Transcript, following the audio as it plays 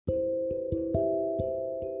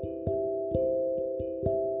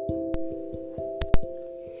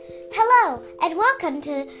Hello, and welcome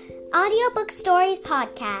to Audiobook Stories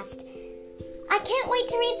Podcast. I can't wait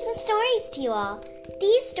to read some stories to you all.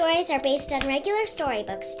 These stories are based on regular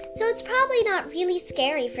storybooks, so it's probably not really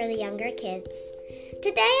scary for the younger kids.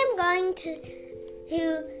 Today I'm going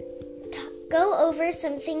to go over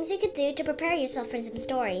some things you could do to prepare yourself for some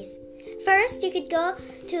stories. First, you could go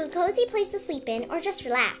to a cozy place to sleep in or just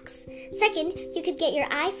relax. Second, you could get your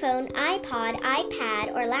iPhone, iPod,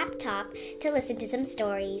 iPad, or laptop to listen to some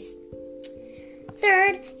stories.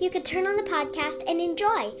 Third, you could turn on the podcast and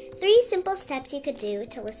enjoy 3 simple steps you could do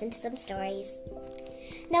to listen to some stories.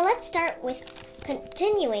 Now let's start with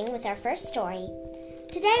continuing with our first story.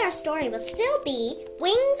 Today our story will still be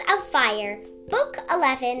Wings of Fire, Book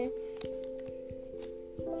 11,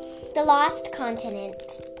 The Lost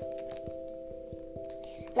Continent.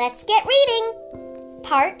 Let's get reading!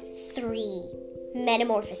 Part 3,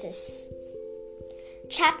 Metamorphosis.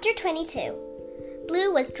 Chapter 22.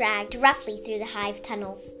 Blue was dragged roughly through the hive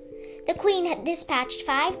tunnels. The queen had dispatched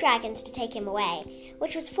 5 dragons to take him away,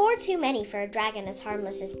 which was 4 too many for a dragon as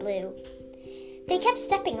harmless as Blue. They kept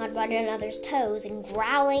stepping on one another's toes and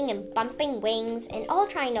growling and bumping wings and all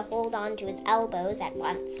trying to hold on to his elbows at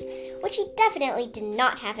once, which he definitely did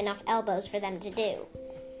not have enough elbows for them to do.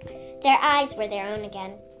 Their eyes were their own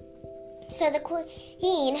again. So the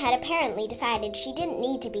queen had apparently decided she didn't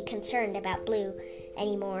need to be concerned about Blue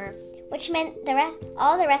anymore, which meant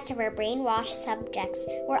all the rest of her brainwashed subjects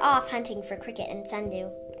were off hunting for Cricket and Sundew.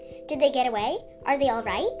 Did they get away? Are they all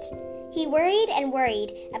right? He worried and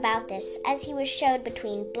worried about this as he was showed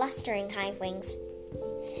between blustering hive wings.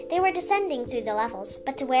 They were descending through the levels,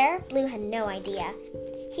 but to where, Blue had no idea.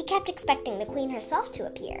 He kept expecting the queen herself to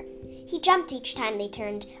appear. He jumped each time they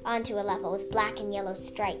turned onto a level with black and yellow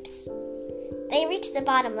stripes. They reached the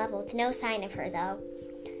bottom level with no sign of her, though.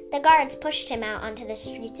 The guards pushed him out onto the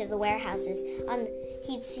streets of the warehouses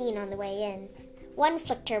he'd seen on the way in. One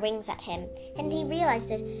flicked her wings at him, and he realized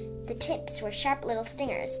that the tips were sharp little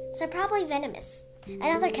stingers, so probably venomous.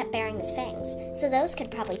 Another kept baring his fangs, so those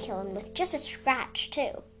could probably kill him with just a scratch,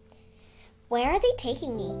 too. Where are they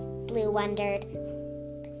taking me? Blue wondered,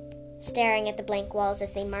 staring at the blank walls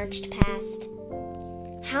as they marched past.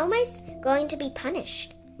 How am I going to be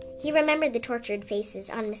punished? He remembered the tortured faces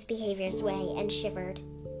on Misbehavior's way and shivered.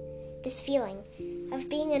 This feeling of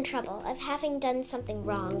being in trouble, of having done something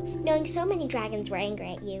wrong, knowing so many dragons were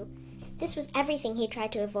angry at you, this was everything he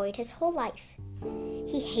tried to avoid his whole life.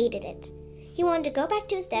 He hated it. He wanted to go back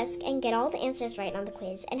to his desk and get all the answers right on the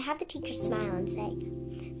quiz and have the teacher smile and say,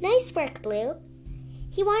 "Nice work, Blue."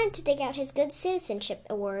 He wanted to dig out his Good Citizenship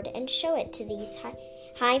Award and show it to these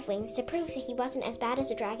hive wings to prove that he wasn't as bad as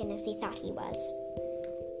a dragon as they thought he was.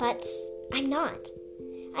 But I'm not.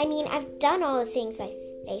 I mean, I've done all the things I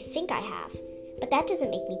think I have, but that doesn't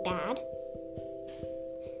make me bad.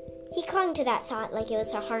 He clung to that thought like it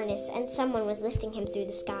was a harness and someone was lifting him through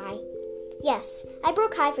the sky. Yes, I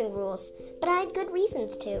broke hiving rules, but I had good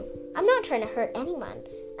reasons to. I'm not trying to hurt anyone.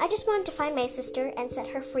 I just wanted to find my sister and set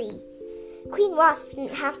her free. Queen Wasp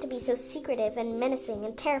didn't have to be so secretive and menacing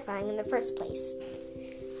and terrifying in the first place.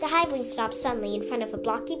 The hiveling stopped suddenly in front of a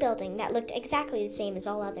blocky building that looked exactly the same as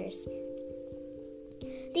all others.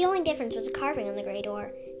 The only difference was a carving on the gray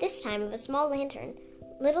door, this time of a small lantern,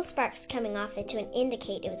 little sparks coming off it to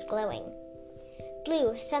indicate it was glowing.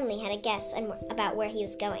 Blue suddenly had a guess about where he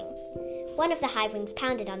was going. One of the hivewings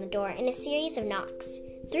pounded on the door in a series of knocks,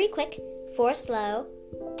 3 quick, 4 slow,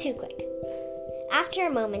 2 quick. After a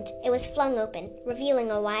moment, it was flung open,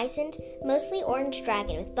 revealing a wizened, mostly orange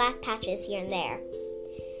dragon with black patches here and there.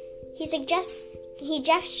 He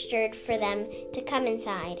gestured for them to come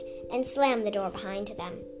inside and slammed the door behind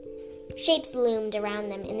them. Shapes loomed around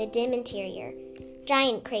them in the dim interior.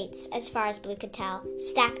 Giant crates, as far as Blue could tell,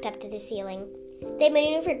 stacked up to the ceiling. They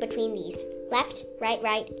maneuvered between these, left, right,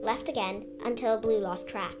 left again, until Blue lost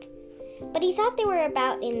track. But he thought they were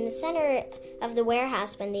about in the center of the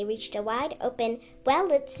warehouse when they reached a wide, open,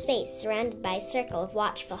 well-lit space surrounded by a circle of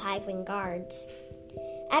watchful hive-wing guards.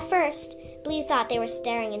 At first, Blue thought they were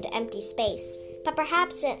staring into empty space, but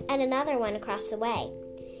perhaps at another one across the way.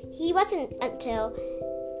 He wasn't until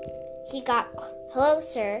he got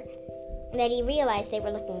closer that he realized they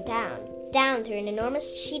were looking down through an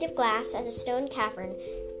enormous sheet of glass at a stone cavern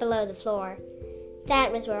below the floor.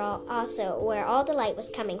 That was where all the light was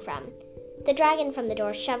coming from. The dragon from the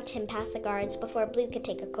door shoved him past the guards before Blue could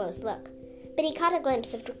take a close look, but he caught a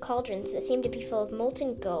glimpse of cauldrons that seemed to be full of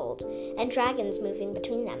molten gold and dragons moving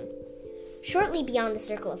between them. Shortly beyond the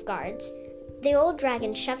circle of guards, the old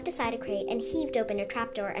dragon shoved aside a crate and heaved open a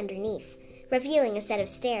trapdoor underneath, revealing a set of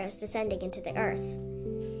stairs descending into the earth.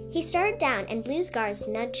 He started down, and Blue's guards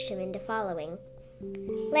nudged him into following.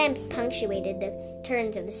 Lamps punctuated the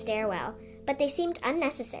turns of the stairwell, but they seemed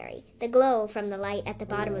unnecessary. The glow from the light at the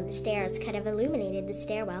bottom of the stairs could have illuminated the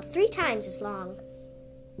stairwell 3 times as long.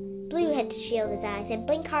 Blue had to shield his eyes and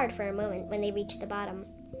blink hard for a moment when they reached the bottom.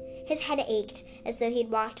 His head ached as though he'd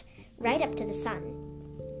walked right up to the sun.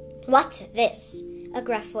 "What's this?" a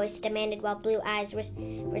gruff voice demanded while Blue's eyes were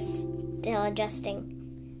still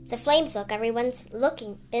adjusting. "The flame silk everyone's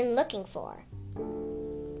been looking for,"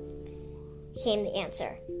 came the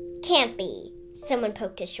answer. "Can't be." Someone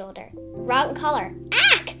poked his shoulder. "Wrong color."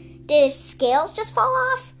 "Ack! Did his scales just fall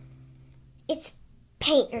off?" "It's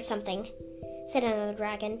paint or something," said another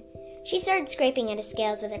dragon. She started scraping at his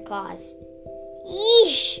scales with her claws.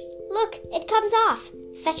 "Yeesh! Look, it comes off.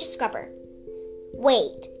 Fetch a scrubber."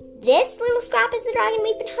 "Wait, this little scrap is the dragon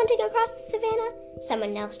we've been hunting across the savannah?"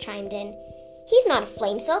 Someone else chimed in. "He's not a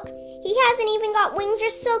flame silk. He hasn't even got wings or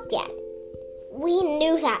silk yet." "We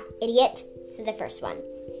knew that, idiot," said the first one.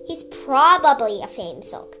 "He's probably a flame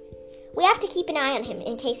silk. We have to keep an eye on him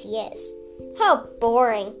in case he is." "How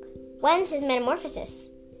boring. When's his metamorphosis?"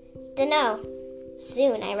 "Dunno.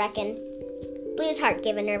 Soon, I reckon." Blue's heart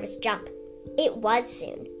gave a nervous jump. It was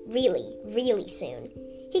soon. Really, really soon.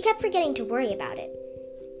 He kept forgetting to worry about it.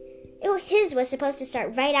 His was supposed to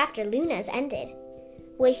start right after Luna's ended.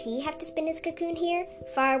 Would he have to spin his cocoon here,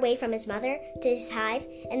 far away from his mother, to his hive,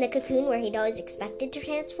 and the cocoon where he'd always expected to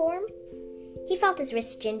transform? He felt his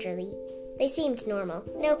wrists gingerly. They seemed normal.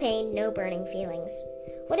 No pain, no burning feelings.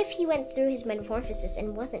 What if he went through his metamorphosis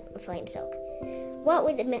and wasn't a flame silk? What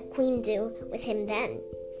would the queen do with him then?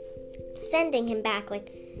 Sending him back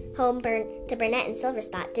home to Burnett and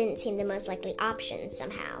Silverspot didn't seem the most likely option,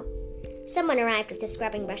 somehow. Someone arrived with the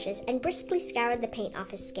scrubbing brushes and briskly scoured the paint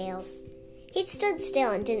off his scales. He stood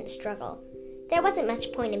still and didn't struggle. There wasn't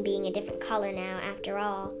much point in being a different color now, after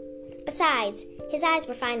all. Besides, his eyes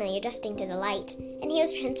were finally adjusting to the light, and he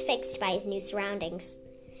was transfixed by his new surroundings.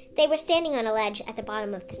 They were standing on a ledge at the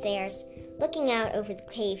bottom of the stairs, looking out over the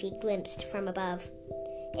cave he glimpsed from above.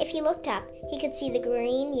 If he looked up, he could see the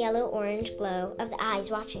green, yellow, orange glow of the eyes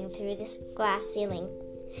watching through this glass ceiling.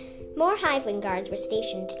 More hive-wing guards were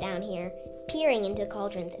stationed down here, peering into the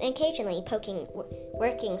cauldrons and occasionally poking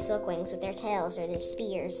working silkwings with their tails or their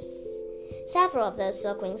spears. Several of those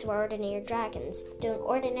silkwings were ordinary dragons, doing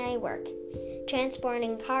ordinary work,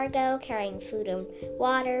 transporting cargo, carrying food and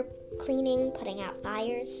water, cleaning, putting out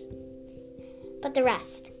fires. But the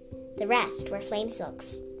rest were flame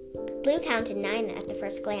silks. Blue counted 9 at the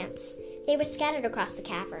first glance. They were scattered across the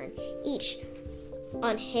cavern, each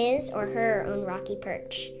on his or her own rocky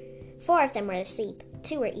perch. 4 of them were asleep,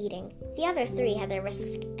 2 were eating. The other 3 had their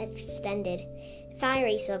wrists extended,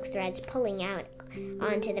 fiery silk threads pulling out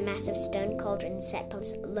onto the massive stone cauldron set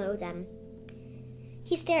below them.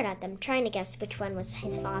 He stared at them, trying to guess which one was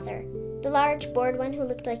his father. The large, bored one who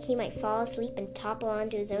looked like he might fall asleep and topple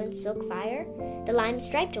onto his own silk fire? The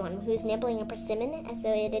lime-striped one who was nibbling a persimmon as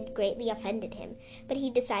though it had greatly offended him, but he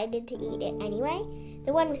decided to eat it anyway?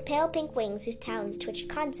 The one with pale pink wings whose talons twitched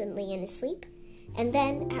constantly in his sleep? And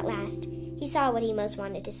then, at last, he saw what he most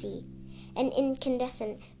wanted to see. An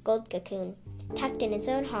incandescent gold cocoon, tucked in its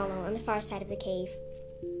own hollow on the far side of the cave.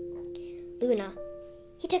 Luna.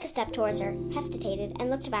 He took a step towards her, hesitated,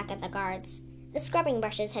 and looked back at the guards. The scrubbing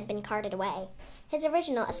brushes had been carted away. His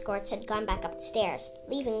original escorts had gone back up the stairs,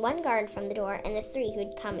 leaving 1 guard from the door and the 3 who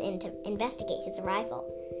had come in to investigate his arrival.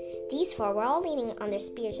 These 4 were all leaning on their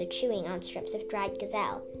spears or chewing on strips of dried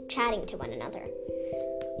gazelle, chatting to one another.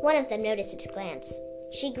 One of them noticed his glance.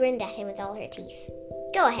 She grinned at him with all her teeth.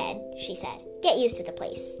 "Go ahead," she said. "Get used to the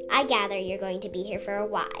place. I gather you're going to be here for a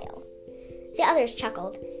while." The others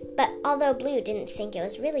chuckled, but although Blue didn't think it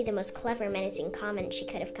was really the most clever, menacing comment she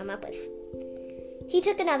could have come up with. He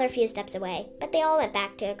took another few steps away, but they all went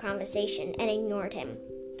back to a conversation and ignored him.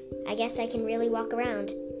 "I guess I can really walk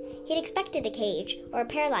around." He'd expected a cage, or a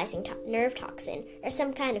paralyzing nerve toxin, or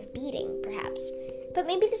some kind of beating, perhaps. But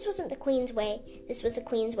maybe this wasn't the Queen's way. This was the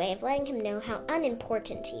Queen's way of letting him know how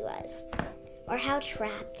unimportant he was, or how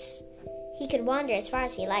trapped. He could wander as far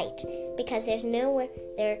as he liked, because there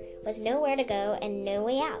was nowhere to go and no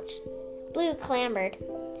way out. Blue clambered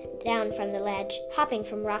down from the ledge, hopping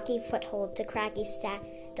from rocky foothold to craggy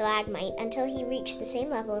stalagmite until he reached the same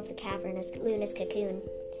level of the cavern as Luna's cocoon.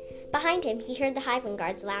 Behind him, he heard the hive-wing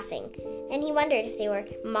guards laughing, and he wondered if they were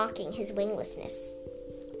mocking his winglessness.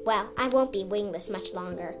 Well, I won't be wingless much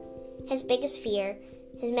longer. His biggest fear,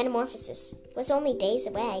 his metamorphosis, was only days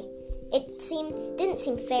away. It didn't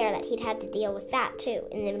seem fair that he'd had to deal with that, too,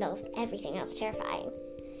 in the middle of everything else terrifying.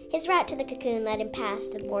 His route to the cocoon led him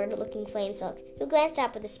past the bored-looking flame silk, who glanced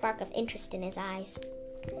up with a spark of interest in his eyes.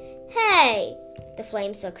 "Hey," the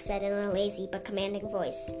flame silk said in a lazy but commanding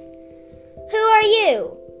voice. "Who are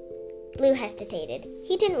you?" Blue hesitated.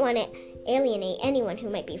 He didn't want to alienate anyone who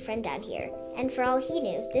might be a friend down here, and for all he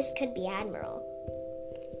knew, this could be Admiral.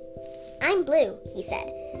 "I'm Blue," he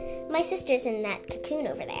said. "My sister's in that cocoon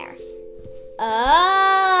over there." "Oh,"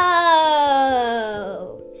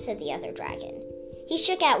 said the other dragon. He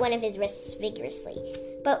shook out one of his wrists vigorously,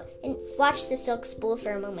 but watched the silk spool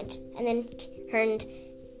for a moment, and then turned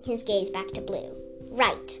his gaze back to Blue.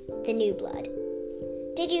 "Right, the new blood."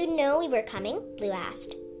 "Did you know we were coming?" Blue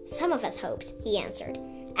asked. "Some of us hoped," he answered.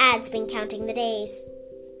 "Ad's been counting the days."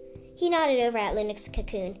 He nodded over at Luna's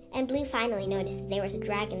cocoon, and Blue finally noticed that there was a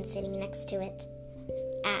dragon sitting next to it.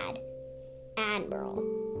 Admiral.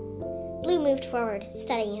 Blue moved forward,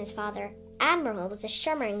 studying his father. Admiral was a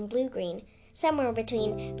shimmering blue-green, somewhere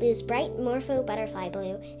between Blue's bright morpho butterfly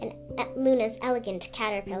blue and Luna's elegant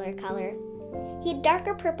caterpillar color. He had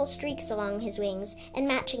darker purple streaks along his wings and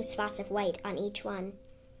matching spots of white on each one.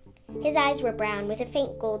 His eyes were brown with a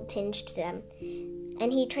faint gold tinge to them,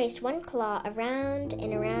 and he traced one claw around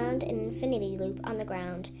and around an infinity loop on the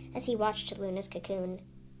ground as he watched Luna's cocoon.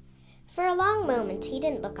 For a long moment he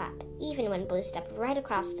didn't look up, even when Blue stepped right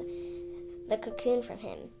across the cocoon from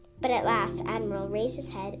him. But at last Admiral raised his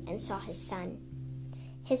head and saw his son.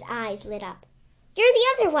 His eyes lit up. "You're the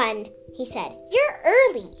other one," he said. "You're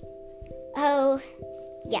early." "Oh,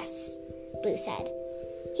 yes," Blue said.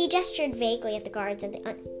 He gestured vaguely at the guards at the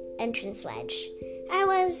entrance ledge. "I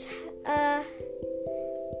was,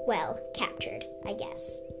 captured, I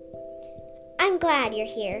guess." "I'm glad you're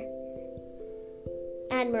here,"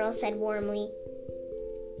 Admiral said warmly.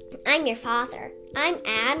 "I'm your father. I'm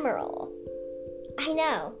Admiral." "I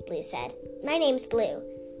know," Blue said. "My name's Blue.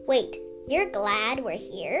 Wait, you're glad we're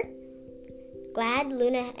here? Glad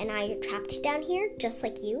Luna and I are trapped down here, just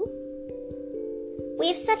like you?" "We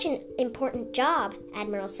have such an important job,"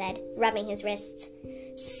 Admiral said, rubbing his wrists.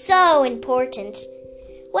 "So important.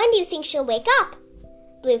 When do you think she'll wake up?"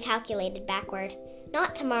 Blue calculated backward.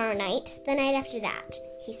 "Not tomorrow night, the night after that,"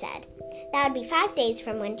 he said. "That would be 5 days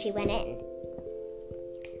from when she went in."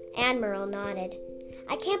 Admiral nodded.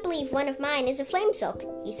 "I can't believe one of mine is a flame silk,"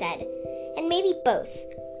 he said. "And maybe both.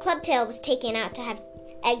 Clubtail was taken out to have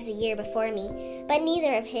eggs a year before me, but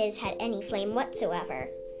neither of his had any flame whatsoever."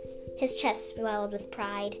 His chest swelled with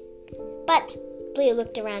pride. "But," Blue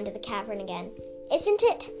looked around at the cavern again, isn't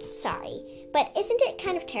it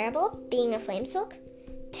kind of terrible, being a flame silk?"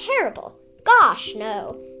 "Terrible? Gosh,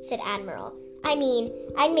 no," said Admiral. "I mean,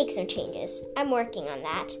 I'd make some changes. I'm working on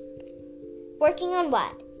that." "Working on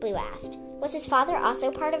what?" Blue asked. Was his father also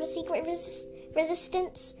part of a secret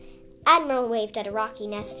resistance? Admiral waved at a rocky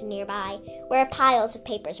nest nearby, where piles of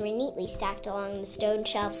papers were neatly stacked along the stone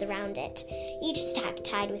shelves around it, each stack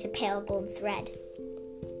tied with a pale gold thread.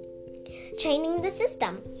 "Training the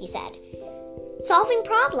system," he said. "Solving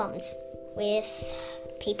problems. With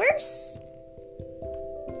papers?"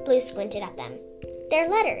 Blue squinted at them. "They're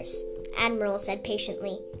letters," Admiral said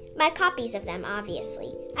patiently. "My copies of them,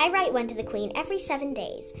 obviously. I write one to the Queen every 7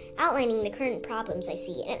 days, outlining the current problems I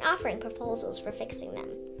see and offering proposals for fixing them."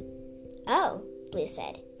 "Oh," Blue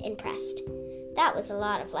said, impressed. "That was a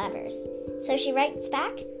lot of letters. So she writes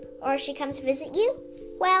back? Or she comes to visit you?"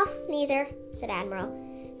 "Well, neither," said Admiral.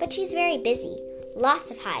 "But she's very busy.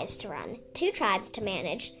 Lots of hives to run, 2 tribes to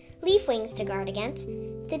manage, leaf wings to guard against.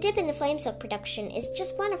 The dip in the flame silk production is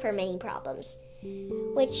just one of her many problems,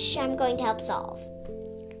 which I'm going to help solve."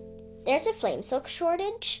 "There's a flame silk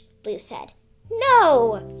shortage?" Blue said.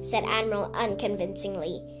 "No," said Admiral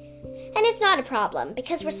unconvincingly. "And it's not a problem,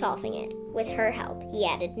 because we're solving it. With her help," he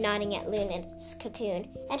added, nodding at Luna's cocoon,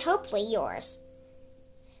 "and hopefully yours."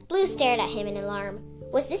 Blue stared at him in alarm.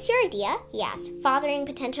 "Was this your idea?" he asked, "fathering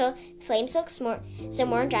potential flame silks so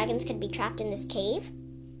more dragons could be trapped in this cave?"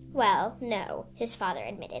 "Well, no," his father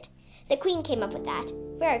admitted. "The Queen came up with that.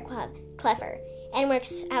 Very clever. And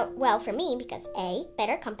works out well for me because A,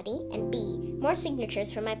 better company, and B, more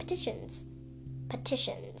signatures for my petitions."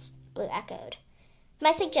 "Petitions," Blue echoed.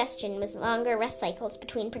 "My suggestion was longer rest cycles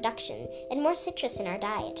between production and more citrus in our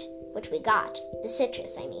diet, which we got. The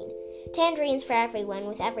citrus, I mean. Tangerines for everyone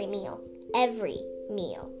with every meal. Every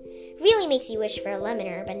meal. Really makes you wish for a lemon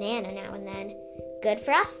or a banana now and then. Good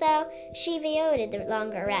for us, though. She vetoed the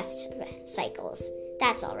longer rest cycles.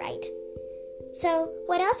 That's all right." "So,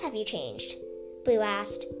 what else have you changed?" Blue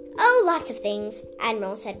asked. "Oh, lots of things,"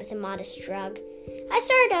 Admiral said with a modest shrug. "I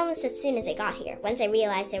started almost as soon as I got here, once I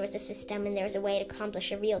realized there was a system and there was a way to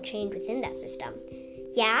accomplish a real change within that system."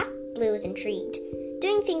 "Yeah?" Blue was intrigued.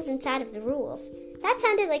 "Doing things inside of the rules. That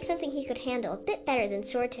sounded like something he could handle a bit better than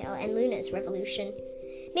Swordtail and Luna's revolution.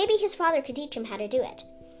 Maybe his father could teach him how to do it."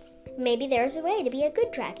 Maybe there's a way to be a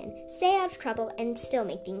good dragon, stay out of trouble, and still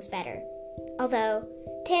make things better. Although,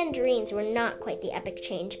 tangerines were not quite the epic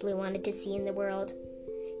change Blue wanted to see in the world.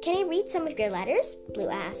 "Can I read some of your letters?" Blue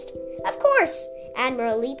asked. "Of course!"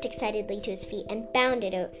 Admiral leaped excitedly to his feet and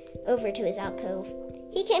bounded over to his alcove.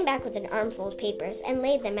 He came back with an armful of papers and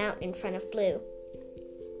laid them out in front of Blue.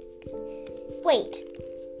 "Wait,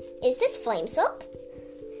 is this flame silk?"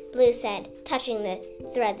 Blue said, touching the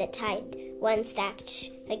thread that tied one stack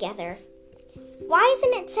together. "Why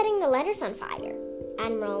isn't it setting the letters on fire?"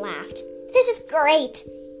 Admiral laughed. "This is great,"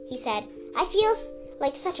 he said. "I feel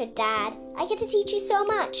like such a dad. I get to teach you so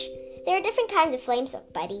much. There are different kinds of flame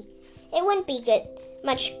silk, buddy. It wouldn't be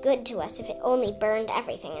much good to us if it only burned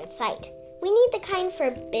everything in sight. We need the kind for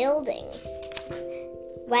building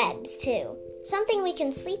webs, too. Something we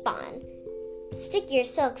can sleep on. Stick your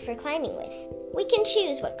silk for climbing with. We can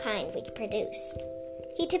choose what kind we produce."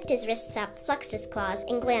 He tipped his wrists up, flexed his claws,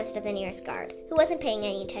 and glanced at the nearest guard, who wasn't paying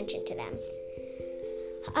any attention to them.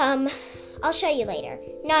 I'll show you later.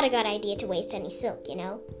 Not a good idea to waste any silk, you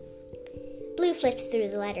know." Blue flipped through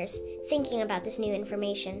the letters, thinking about this new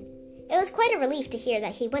information. It was quite a relief to hear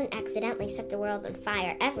that he wouldn't accidentally set the world on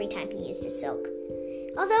fire every time he used his silk.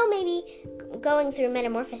 Although maybe going through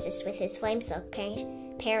metamorphosis with his flame silk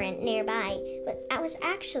parent nearby, but that was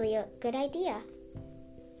actually a good idea.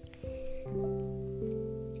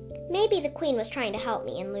 Maybe the Queen was trying to help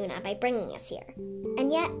me and Luna by bringing us here.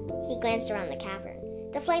 And yet, he glanced around the cavern.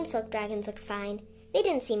 The flame silk dragons looked fine. They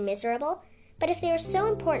didn't seem miserable, but if they were so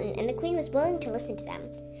important and the Queen was willing to listen to them,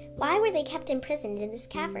 why were they kept imprisoned in this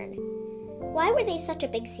cavern? Why were they such a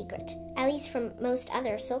big secret, at least from most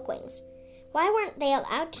other silkwings? Why weren't they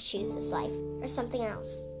allowed to choose this life, or something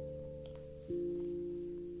else?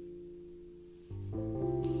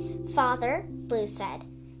 "Father," Blue said,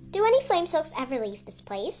 "do any flame silks ever leave this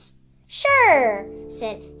place?" "Sure,"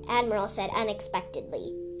 Admiral said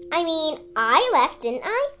unexpectedly. "I mean, I left, didn't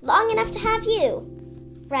I? Long enough to have you."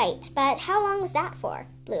 "Right, but how long was that for?"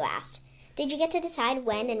 Blue asked. "Did you get to decide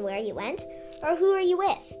when and where you went, or who are you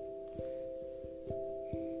with?"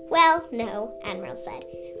 "Well, no," Admiral said,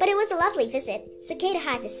 "but it was a lovely visit. Cicada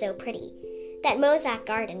Hive is so pretty. That mosaic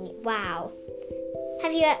garden, wow."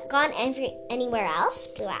 "Have you gone anywhere else?"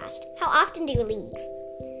 Blue asked. "How often do you leave?"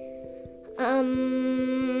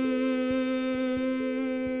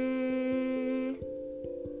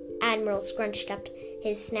 Admiral scrunched up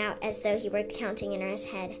his snout as though he were counting in his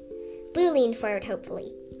head. Blue leaned forward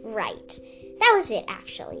hopefully. "Right. That was it,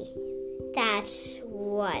 actually. That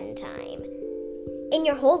one time." "In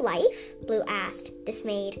your whole life?" Blue asked,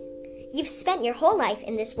 dismayed. "You've spent your whole life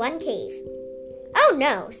in this one cave." "Oh,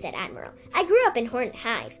 no," said Admiral. "I grew up in Hornet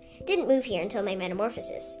Hive. Didn't move here until my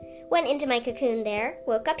metamorphosis. Went into my cocoon there,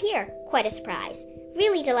 woke up here. Quite a surprise.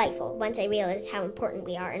 Really delightful once I realized how important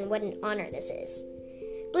we are and what an honor this is."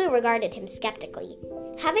 Blue regarded him skeptically.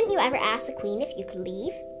 "Haven't you ever asked the Queen if you could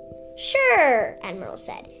leave?" "Sure," Admiral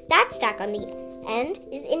said. "That stack on the end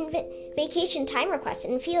is vacation time requests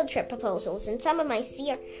and field trip proposals and some of my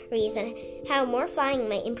theories on how more flying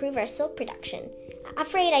might improve our silk production.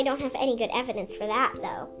 Afraid I don't have any good evidence for that,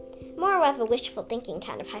 though. More of a wishful thinking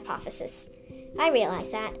kind of hypothesis. I realize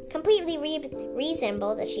that. Completely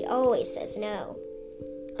reasonable that she always says no."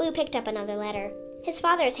 Blue picked up another letter. His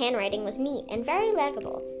father's handwriting was neat and very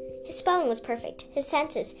legible. His spelling was perfect, his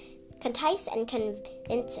sentences concise and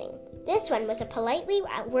convincing. This one was a politely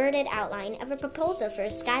worded outline of a proposal for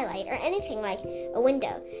a skylight or anything like a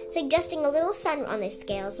window, suggesting a little sun on the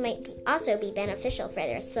scales might also be beneficial for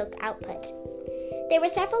their silk output. There were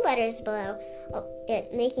several letters below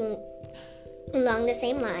it making along the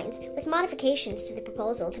same lines, with modifications to the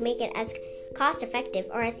proposal to make it as cost-effective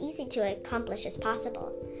or as easy to accomplish as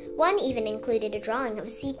possible. One even included a drawing of a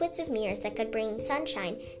sequence of mirrors that could bring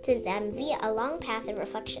sunshine to them via a long path of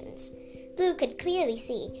reflections. Blue could clearly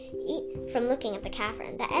see, from looking at the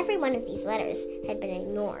cavern, that every one of these letters had been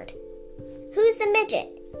ignored. "Who's the midget?"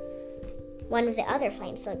 One of the other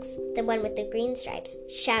flame silks, the one with the green stripes,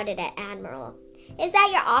 shouted at Admiral. "Is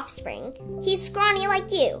that your offspring? He's scrawny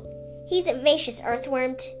like you. He's a vicious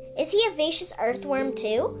earthworm. Is he a vicious earthworm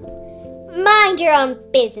too?" "Mind your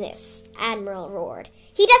own business," Admiral roared.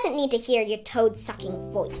 "He doesn't need to hear your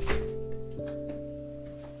toad-sucking voice."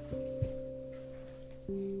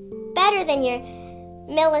 "Better than your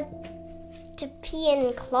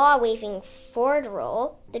millipean claw-waving Ford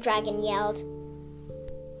roll," the dragon yelled.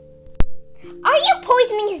 "Are you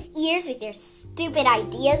poisoning his ears with your stupid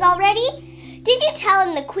ideas already? Did you tell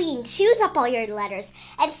him the Queen chews up all your letters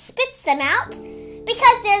and spits them out?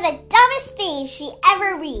 Because they're the dumbest things she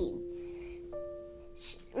ever reads.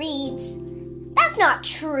 That's That's not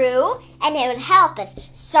true, and it would help if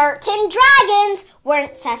certain dragons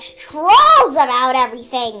weren't such trolls about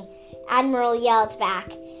everything, Admiral yelled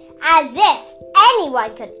back, as if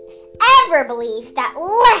anyone could ever believe that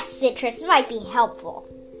less citrus might be helpful.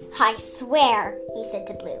 I swear, he said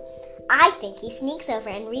to Blue, I think he sneaks over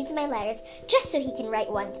and reads my letters just so he can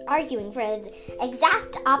write ones arguing for the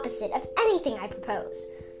exact opposite of anything I propose.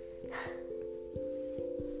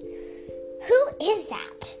 Who is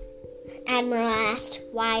that? Admiral asked,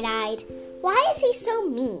 wide-eyed. Why is he so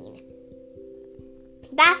mean?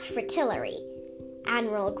 That's Fritillary,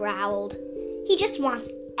 Admiral growled. He just wants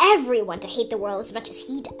everyone to hate the world as much as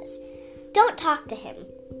he does. Don't talk to him.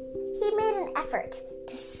 He made an effort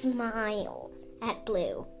to smile at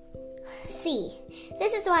Blue. See,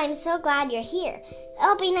 this is why I'm so glad you're here.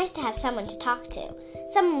 It'll be nice to have someone to talk to,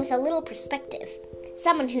 someone with a little perspective,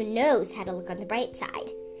 someone who knows how to look on the bright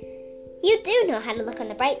side. You do know how to look on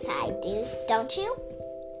the bright side, don't you?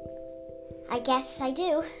 I guess I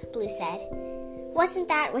do, Blue said. Wasn't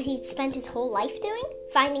that what he'd spent his whole life doing?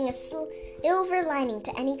 Finding a silver lining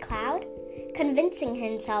to any cloud? Convincing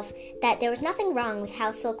himself that there was nothing wrong with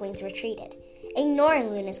how Silkwings were treated,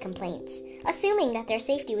 ignoring Luna's complaints, assuming that their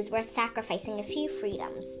safety was worth sacrificing a few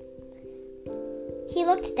freedoms. He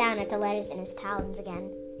looked down at the letters in his talons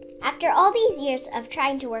again. After all these years of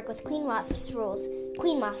trying to work with Queen Wasp's rules,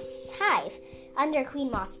 Queen Wasp's hive, under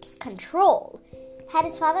Queen Wasp's control, had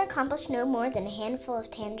his father accomplished no more than a handful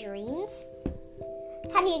of tangerines?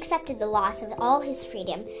 Had he accepted the loss of all his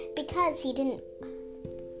freedom because he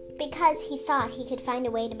thought he could find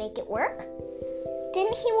a way to make it work?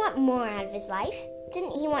 Didn't he want more out of his life?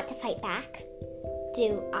 Didn't he want to fight back?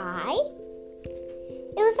 Do I?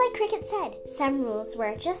 It was like Cricket said, some rules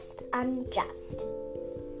were just unjust.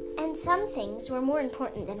 And some things were more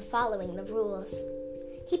important than following the rules.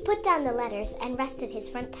 He put down the letters and rested his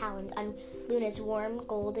front talons on Luna's warm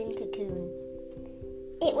golden cocoon.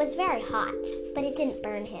 It was very hot, but it didn't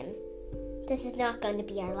burn him. This is not going to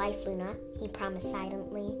be our life, Luna, he promised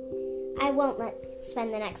silently. I won't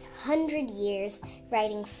spend the next 100 years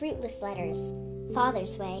writing fruitless letters.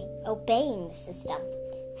 Father's way, obeying the system,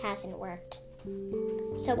 hasn't worked.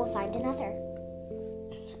 So we'll find another.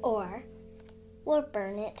 Or we'll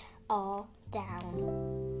burn it all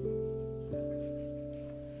down.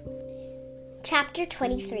 Chapter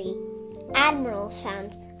 23. Admiral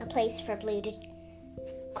found a place for Blue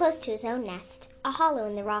close to his own nest, a hollow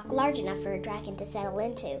in the rock large enough for a dragon to settle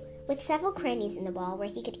into, with several crannies in the wall where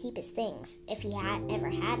he could keep his things, if he had ever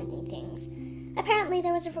had any things. Apparently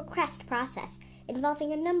there was a request process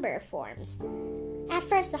involving a number of forms. At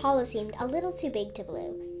first the hollow seemed a little too big to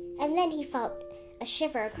Blue, and then he felt a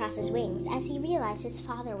shiver across his wings as he realized his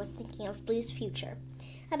father was thinking of Blue's future,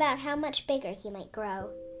 about how much bigger he might grow.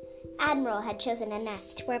 Admiral had chosen a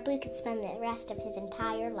nest where Blue could spend the rest of his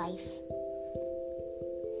entire life.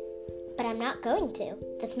 But I'm not going to.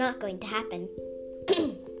 That's not going to happen.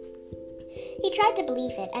 He tried to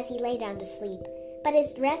believe it as he lay down to sleep, but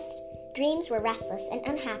his dreams were restless and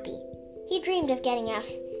unhappy. He dreamed of getting out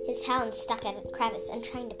his talons stuck at a crevice and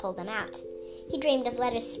trying to pull them out. He dreamed of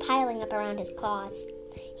letters piling up around his claws.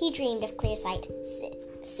 He dreamed of Clearsight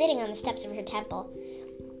sitting on the steps of her temple,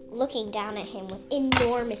 looking down at him with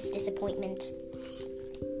enormous disappointment.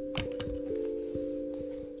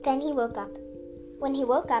 Then he woke up. When he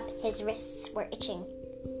woke up, his wrists were itching.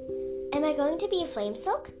 Am I going to be a flame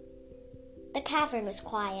silk? The cavern was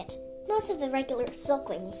quiet. Most of the regular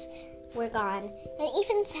silkwings were gone, and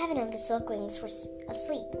even 7 of the silkwings were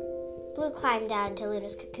asleep. Blue climbed down to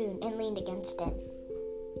Luna's cocoon and leaned against it.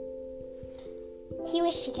 He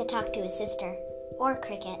wished he could talk to his sister, or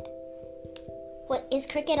Cricket. Is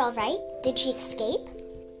Cricket all right? Did she escape?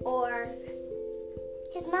 Or...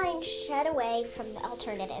 His mind shed away from the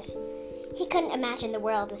alternative. He couldn't imagine the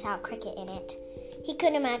world without Cricket in it. He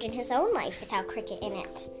couldn't imagine his own life without Cricket in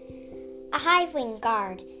it. A hive-wing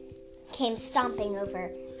guard came stomping over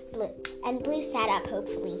Blue, and Blue sat up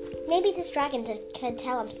hopefully. Maybe this dragon could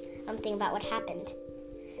tell him something about what happened.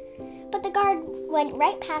 But the guard went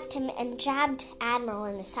right past him and jabbed Admiral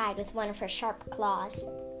in the side with one of her sharp claws.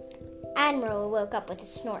 Admiral woke up with a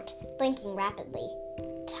snort, blinking rapidly.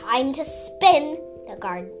 Time to spin, the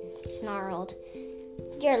guard snarled.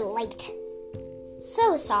 You're late.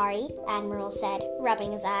 So sorry, Admiral said,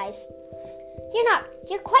 rubbing his eyes.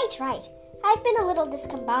 You're quite right. I've been a little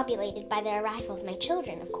discombobulated by the arrival of my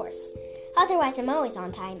children, of course. Otherwise, I'm always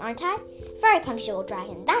on time, aren't I? Very punctual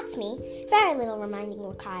dragon, that's me. Very little reminding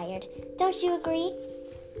required. Don't you agree?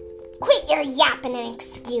 Quit your yapping and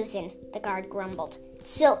excusing, the guard grumbled.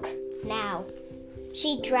 Silk, now.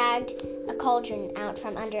 She dragged a cauldron out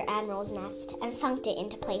from under Admiral's nest and thunked it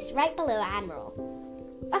into place right below Admiral.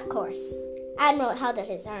 Of course, Admiral held out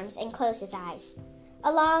his arms and closed his eyes.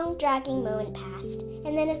 A long, dragging moment passed,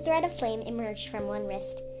 and then a thread of flame emerged from one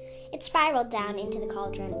wrist. It spiraled down into the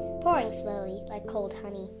cauldron, pouring slowly like cold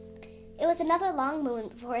honey. It was another long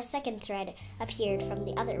moment before a second thread appeared from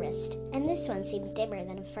the other wrist, and this one seemed dimmer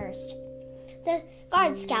than at first. The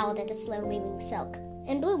guard scowled at the slow-moving silk,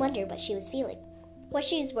 and Blue wondered what she was feeling. Was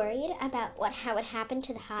she worried about how would happen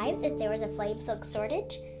to the hives if there was a flame silk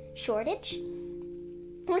shortage?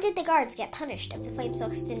 Or did the guards get punished if the flame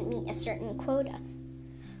silks didn't meet a certain quota?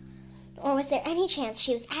 Or was there any chance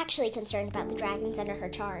she was actually concerned about the dragons under her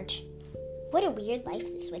charge? What a weird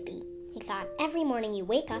life this would be, he thought. Every morning you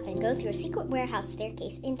wake up and go through a secret warehouse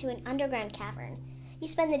staircase into an underground cavern. You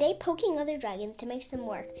spend the day poking other dragons to make them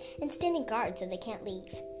work and standing guard so they can't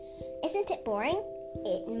leave. Isn't it boring?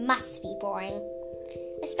 It must be boring.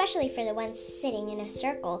 Especially for the ones sitting in a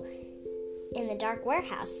circle in the dark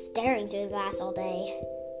warehouse, staring through the glass all day.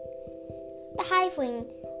 The hive wing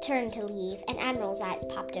turned to leave, and Admiral's eyes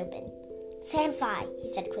popped open. "Sandfly," he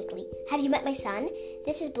said quickly, "have you met my son?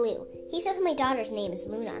 This is Blue. He says my daughter's name is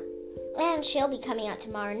Luna, and she'll be coming out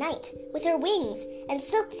tomorrow night, with her wings and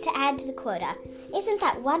silks to add to the quota. Isn't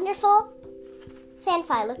that wonderful?"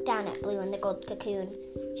 Sandfly looked down at Blue in the gold cocoon.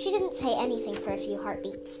 She didn't say anything for a few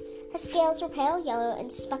heartbeats. Her scales were pale yellow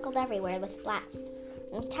and speckled everywhere with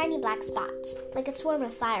tiny black spots, like a swarm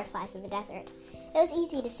of fireflies in the desert. It was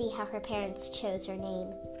easy to see how her parents chose her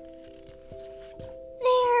name.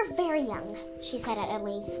 "They're very young," she said at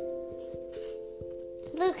length.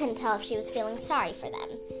 Blue couldn't tell if she was feeling sorry for them,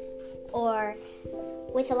 or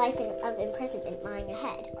with a life of imprisonment lying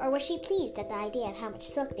ahead, or was she pleased at the idea of how much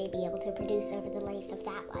silk they'd be able to produce over the length of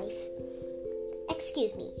that life.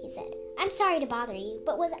 "Excuse me," he said. "I'm sorry to bother you,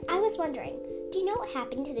 but I was wondering, do you know what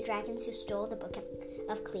happened to the dragons who stole the Book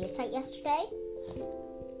of Clear Sight yesterday?"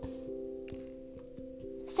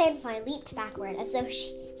 Sandfly leaped backward as though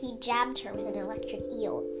he jabbed her with an electric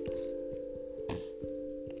eel.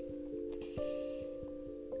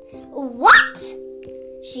 "What?"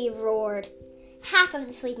 she roared. Half of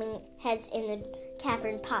the sleeping heads in the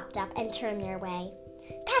cavern popped up and turned their way.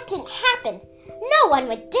 "That didn't happen! No one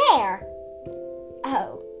would dare!"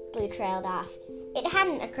 "Oh," Blue trailed off. It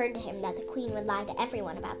hadn't occurred to him that the Queen would lie to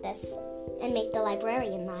everyone about this, and make the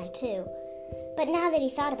librarian lie too. But now that he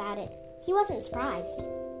thought about it, he wasn't surprised.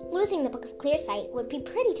 Losing the Book of Clear Sight would be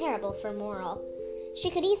pretty terrible for Moral. She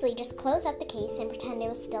could easily just close up the case and pretend it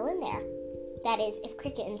was still in there. That is, if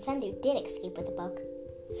Cricket and Sundew did escape with the book.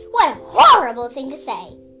 What a horrible thing to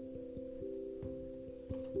say!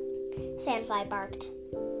 Sandfly barked.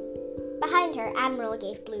 Behind her, Admiral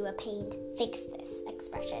gave Blue a pained, "Fix this"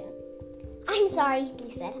 expression. "I'm sorry,"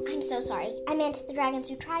 Blue said. "I'm so sorry. I meant the dragons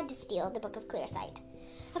who tried to steal the Book of Clear Sight.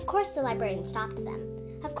 Of course the librarian stopped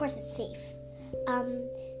them. Of course it's safe.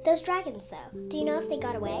 Those dragons, though, do you know if they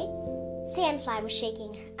got away?" Sandfly was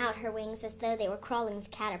shaking out her wings as though they were crawling with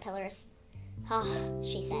caterpillars. "Oh,"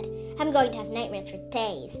 she said, "I'm going to have nightmares for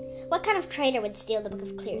days. What kind of traitor would steal the Book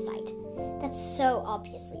of Clear Sight? That's so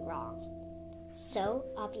obviously wrong." "So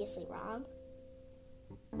obviously wrong?"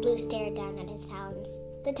 Blue stared down at his talons,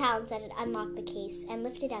 the talons that had unlocked the case and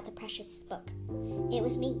lifted out the precious book. "It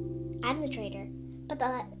was me. I'm the traitor. But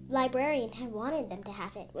the librarian had wanted them to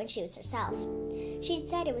have it when she was herself. She'd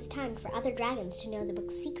said it was time for other dragons to know the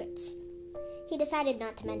book's secrets." He decided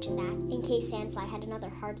not to mention that, in case Sandfly had another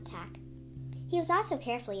heart attack. He was also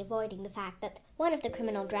carefully avoiding the fact that one of the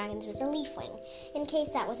criminal dragons was a leafwing, in case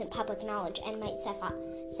that wasn't public knowledge and might set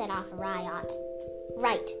off a riot.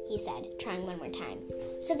 "Right," he said, trying one more time.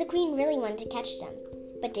 "So the Queen really wanted to catch them.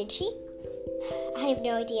 But did she?" "I have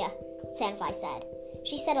no idea," Sandfly said.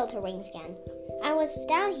 She settled her wings again. "I was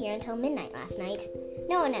down here until midnight last night.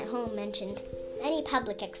 No one at home mentioned any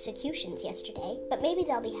public executions yesterday, but maybe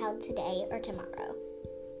they'll be held today or tomorrow."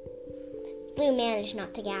 Blue managed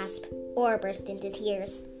not to gasp or burst into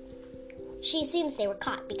tears. She assumes they were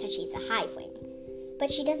caught because she's a hivewing,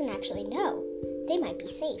 but she doesn't actually know. They might be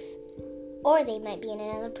safe, or they might be in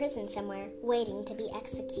another prison somewhere, waiting to be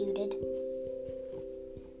executed.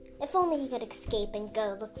 If only he could escape and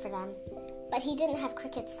go look for them. But he didn't have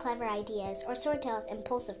Cricket's clever ideas, or Swordtail's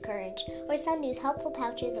impulsive courage, or Sundew's helpful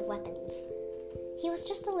pouches of weapons. He was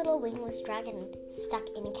just a little wingless dragon stuck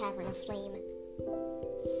in a cavern of flame.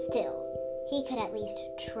 Still, he could at least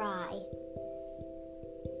try.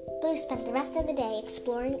 Blue spent the rest of the day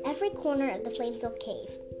exploring every corner of the Flame Silk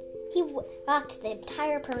Cave. He walked the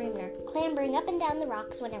entire perimeter, clambering up and down the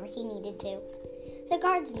rocks whenever he needed to. The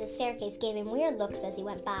guards in the staircase gave him weird looks as he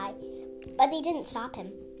went by, but they didn't stop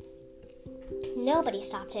him. nobody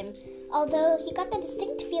stopped him, although he got the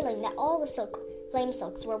distinct feeling that all the flame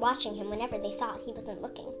silks were watching him whenever they thought he wasn't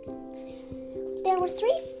looking. There were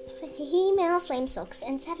 3 female flame silks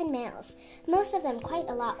and 7 males, most of them quite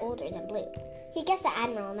a lot older than Blue. He guessed the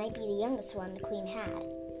Admiral might be the youngest one the Queen had.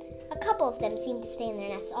 A couple of them seemed to stay in their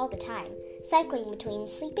nests all the time, cycling between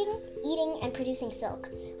sleeping, eating, and producing silk,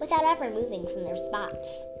 without ever moving from their spots.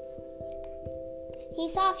 He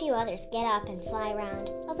saw a few others get up and fly around,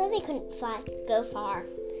 although they couldn't go far.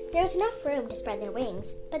 There was enough room to spread their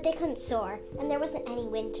wings, but they couldn't soar, and there wasn't any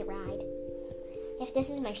wind to ride. If this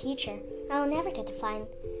is my future, Will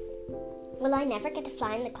I never get to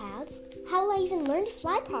fly in the clouds? How will I even learn to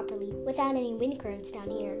fly properly without any wind currents down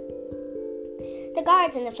here? The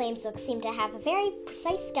guards in the flame silks seemed to have a very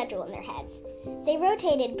precise schedule in their heads. They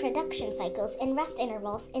rotated production cycles and rest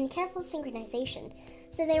intervals in careful synchronization,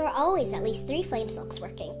 so there were always at least 3 flame silks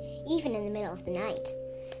working, even in the middle of the night.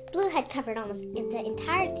 Blue had covered almost the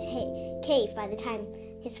entire cave by the time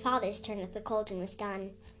his father's turn at the cauldron was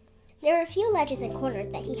done. There were a few ledges and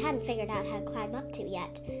corners that he hadn't figured out how to climb up to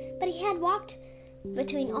yet, but he had walked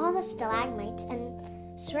between all the stalagmites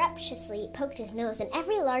and surreptitiously poked his nose in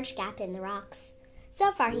every large gap in the rocks.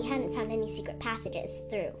 So far, he hadn't found any secret passages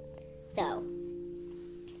through, though.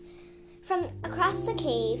 From across the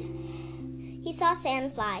cave, he saw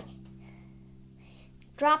Sandfly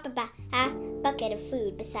drop a bucket of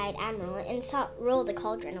food beside Admiral and roll the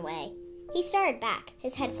cauldron away. He started back,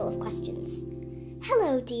 his head full of questions.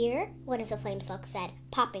 "Hello, dear," one of the flame silks said,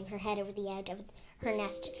 popping her head over the edge of her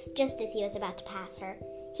nest just as he was about to pass her.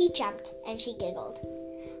 He jumped, and she giggled.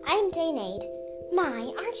 "I'm Daynade.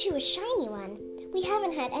 My, aren't you a shiny one? We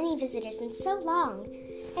haven't had any visitors in so long,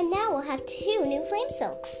 and now we'll have 2 new flame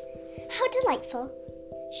silks. How delightful!"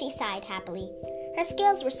 She sighed happily. Her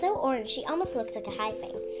scales were so orange she almost looked like a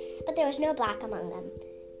hive-thing, but there was no black among them.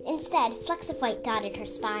 Instead, flecks of white dotted her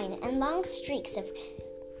spine, and long streaks of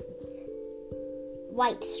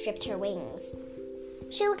white stripped her wings.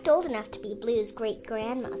 She looked old enough to be Blue's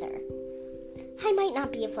great-grandmother. "I might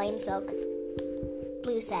not be a flame silk,"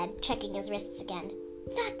 Blue said, checking his wrists again.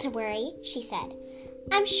 "Not to worry," she said.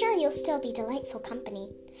 "I'm sure you'll still be delightful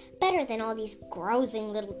company. Better than all these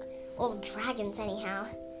grousing little old dragons anyhow.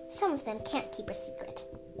 Some of them can't keep a secret."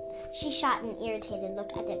 She shot an irritated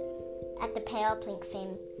look at the pale pink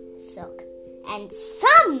flame silk. "And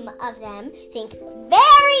some of them think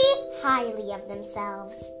very highly of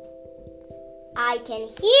themselves." "I can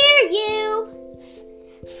hear you,"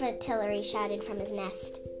 Fritillary shouted from his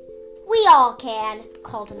nest. "We all can,"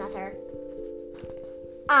 called another.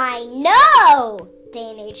 "I know,"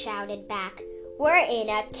 Daynade shouted back. "We're in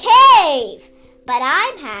a cave, but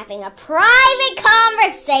I'm having a private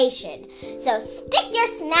conversation, so stick your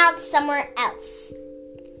snout somewhere else."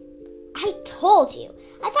 "I told you.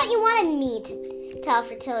 I thought you wanted me to tell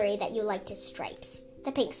Fritillary that you liked his stripes,"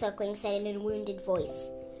 the pink silkling said in a wounded voice.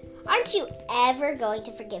 "Aren't you ever going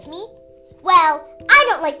to forgive me?" "Well, I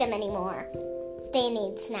don't like them anymore,"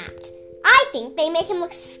 Daynade snapped. "I think they make him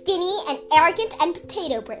look skinny and arrogant and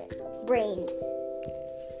potato-brained."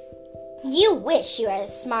 "You wish you were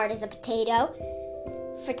as smart as a potato,"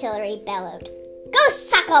 Fritillary bellowed. "Go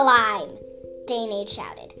suck a lime," Daynade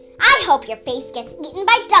shouted. "I hope your face gets eaten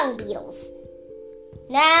by dung beetles."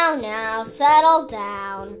 Now, settle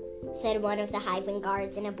down," said one of the Hive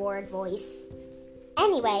guards in a bored voice.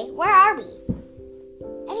 Anyway, where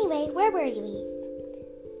were you?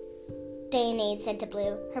 Daynade said to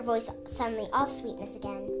Blue, her voice suddenly all sweetness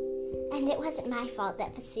again. "And it wasn't my fault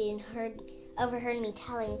that Festoon overheard me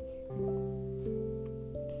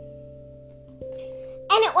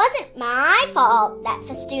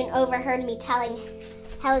telling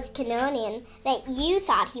Helicanonian that you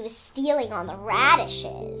thought he was stealing all the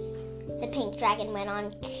radishes," the pink dragon went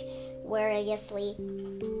on querulously.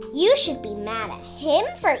 "You should be mad at him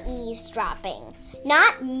for eavesdropping,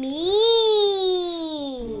 not me."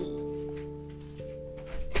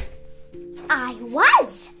 "I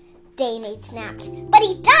was," Daynade snapped, "but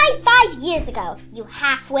he died 5 years ago, you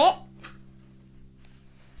half-wit."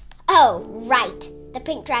 "Oh, right," the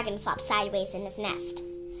pink dragon flopped sideways in his nest.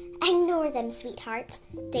 "Ignore them, sweetheart,"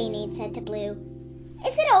 Daynade said to Blue.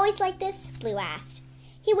 "Is it always like this?" Blue asked.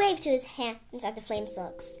 He waved to his hands at the flame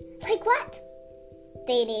silks. "Like what?"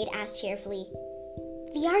 Daynade asked cheerfully.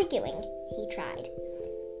 "The arguing," he tried.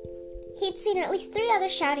 He'd seen at least 3 other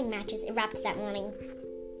shouting matches erupt that morning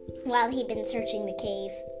while he'd been searching the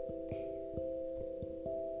cave.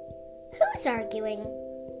 "Who's arguing?"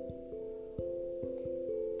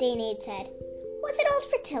 Daynade said. "Was it old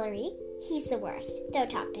Fritillary? He's the worst.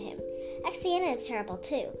 Don't talk to him. Axiana is terrible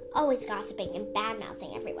too, always gossiping and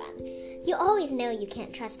bad-mouthing everyone. You always know you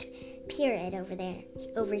can't trust Period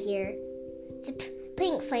over here. The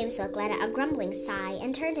pink flame silk let out a grumbling sigh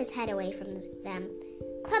and turned his head away from them.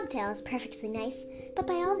 Clubtail is perfectly nice, but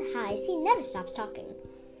by all the hives, he never stops talking.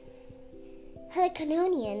 The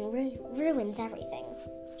Canonian ruins everything.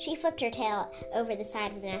 She flipped her tail over the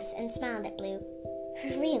side of the nest and smiled at Blue.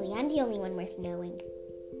 Really, I'm the only one worth knowing.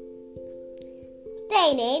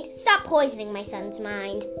 Daynade, stop poisoning my son's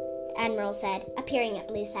mind, Admiral said, appearing at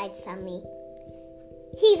Blue's side suddenly.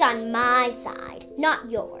 He's on my side, not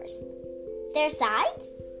yours. Their sides?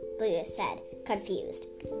 Blue said, confused.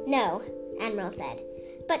 No, Admiral said,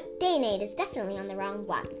 but Daynade is definitely on the wrong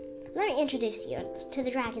one. Let me introduce you to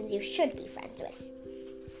the dragons you should be friends with.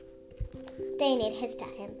 Daynade hissed at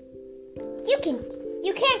him.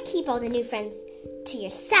 You can't keep all the new friends to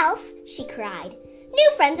yourself, she cried.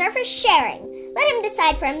 New friends are for sharing. Let him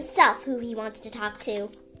decide for himself who he wants to talk to.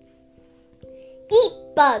 Eat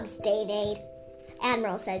bugs, Daynade,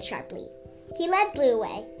 Admiral said sharply. He led Blue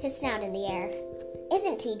away, his snout in the air.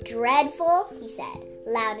 Isn't he dreadful? He said,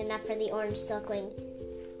 loud enough for the orange silkwing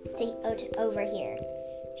to overhear.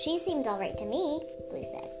 She seemed all right to me, Blue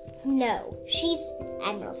said. No,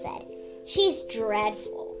 Admiral said. She's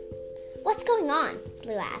dreadful. What's going on?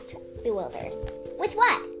 Blue asked, bewildered. With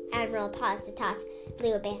what? Admiral paused to toss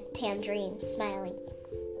Blue a tangerine, smiling.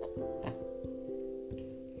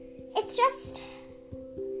 It's just...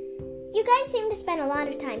 You guys seem to spend a lot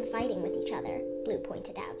of time fighting with each other, Blue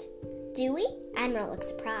pointed out. Do we? Admiral looked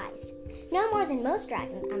surprised. No more than most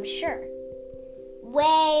dragons, I'm sure.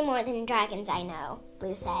 Way more than dragons I know,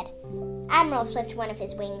 Blue said. Admiral flipped one of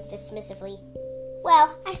his wings dismissively.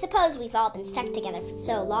 Well, I suppose we've all been stuck together for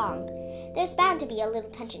so long. There's bound to be a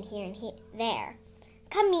little tension here and there.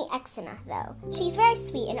 Come meet Exina, though. She's very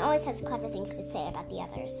sweet and always has clever things to say about the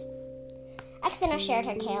others. Exina shared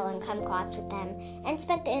her kale and kumquats with them and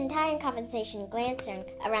spent the entire conversation glancing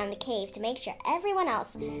around the cave to make sure everyone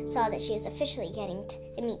else saw that she was officially getting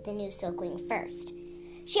to meet the new silkwing first.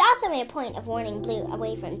 She also made a point of warning Blue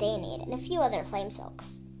away from Daynade and a few other flame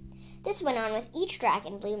silks. This went on with each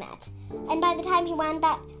dragon Blue met, and by the time he wound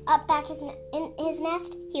back in his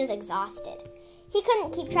nest, he was exhausted. He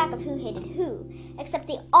couldn't keep track of who hated who, except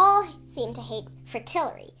they all seemed to hate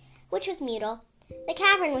Fertility, which was Mutal. The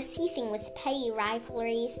cavern was seething with petty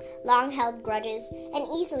rivalries, long-held grudges, and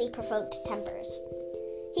easily provoked tempers.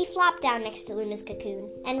 He flopped down next to Luna's cocoon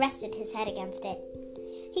and rested his head against it.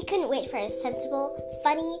 He couldn't wait for his sensible,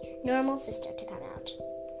 funny, normal sister to come out.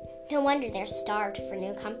 No wonder they're starved for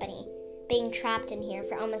new company. Being trapped in here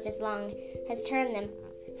for almost as long has turned them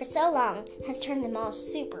all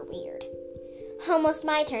super weird. Almost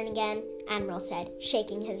my turn again, Admiral said,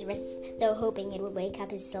 shaking his wrists, though hoping it would wake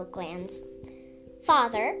up his silk glands.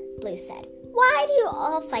 Father, Blue said, why do you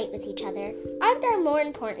all fight with each other? Aren't there more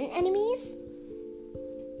important enemies?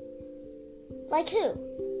 Like who?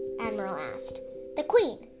 Admiral asked. The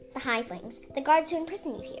Queen, the Hivelings, the guards who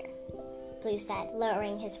imprison you here, Blue said,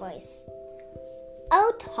 lowering his voice.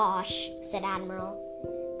 Oh, tosh, said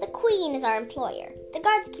Admiral. The Queen is our employer. The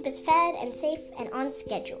guards keep us fed and safe and on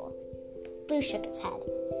schedule. Blue shook his head.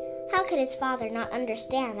 How could his father not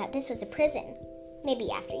understand that this was a prison?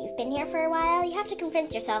 Maybe after you've been here for a while, you have to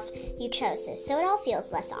convince yourself you chose this so it all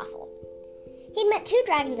feels less awful. He'd met 2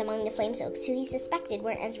 dragons among the flame silks who he suspected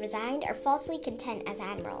weren't as resigned or falsely content as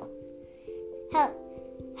Admiral.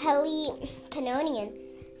 Heli Canonian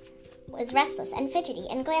was restless and fidgety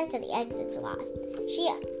and glanced at the exits a lot. She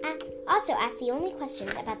also asked the only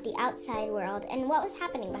questions about the outside world and what was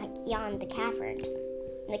happening beyond the cavern.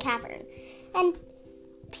 And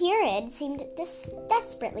Pyrid seemed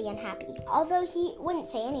desperately unhappy, although he wouldn't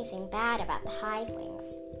say anything bad about the Hivelings.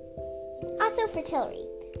 Also Fertility,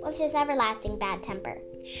 with his everlasting bad temper.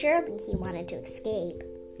 Surely he wanted to escape.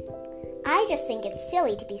 I just think it's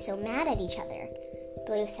silly to be so mad at each other,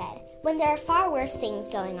 Blue said, when there are far worse things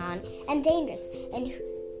going on and dangerous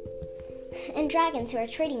and dragons who are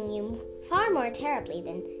treating you far more terribly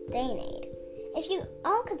than Daynade. If you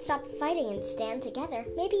all could stop fighting and stand together,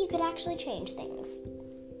 maybe you could actually change things.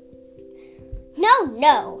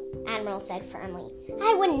 No, Admiral said firmly.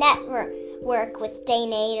 I would never work with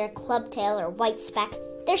Daynade or Clubtail or Whitespeck.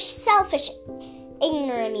 They're selfish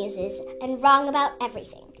ignoramuses and wrong about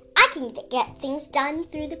everything. I can get things done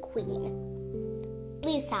through the Queen.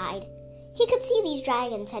 Blue sighed. He could see these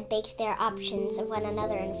dragons had baked their options of one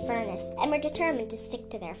another in a furnace and were determined to stick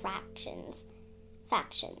to their factions.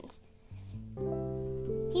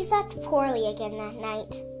 He slept poorly again that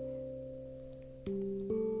night,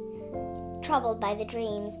 troubled by the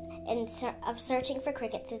dreams of searching for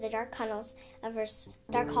Cricket through the dark halls of her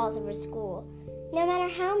school. No matter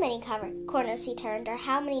how many corners he turned or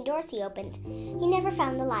how many doors he opened, he never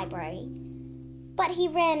found the library. But he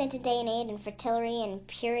ran into day and age and fertility and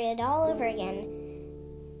period all over again,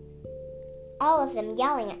 all of them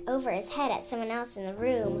yelling over his head at someone else in the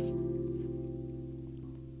room.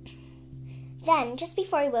 Then, just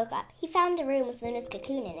before he woke up, he found a room with Luna's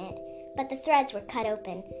cocoon in it, but the threads were cut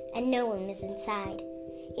open, and no one was inside.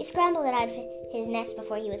 He scrambled it out of his nest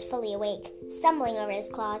before he was fully awake, stumbling over his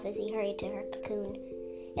claws as he hurried to her cocoon.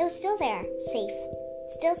 It was still there, safe,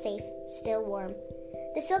 still warm.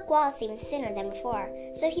 The silk walls seemed thinner than before,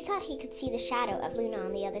 so he thought he could see the shadow of Luna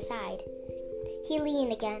on the other side. He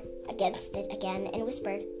leaned against it again and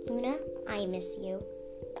whispered, "Luna, I miss you."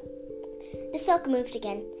 The silk moved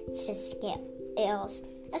again to scales,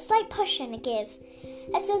 a slight push and a give,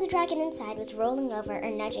 as though the dragon inside was rolling over or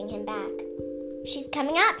nudging him back. "She's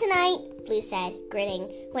coming out tonight," Blue said,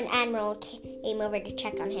 grinning, when Admiral came over to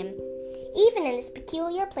check on him. Even in this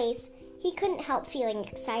peculiar place, he couldn't help feeling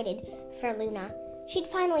excited for Luna. She'd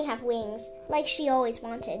finally have wings, like she always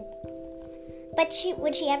wanted. But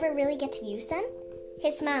would she ever really get to use them?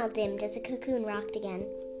 His smile dimmed as the cocoon rocked again.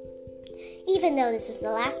 Even though this was the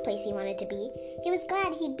last place he wanted to be, he was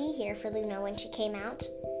glad he'd be here for Luna when she came out.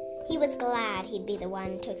 He was glad he'd be the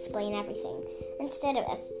one to explain everything, instead of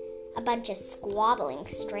a bunch of squabbling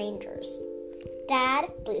strangers.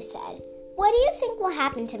 "Dad," Blue said, "what do you think will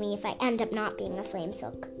happen to me if I end up not being a flame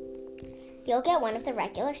silk?" "You'll get one of the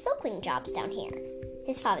regular silkwing jobs down here,"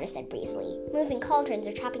 his father said breezily, "moving cauldrons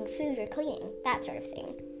or chopping food or cleaning, that sort of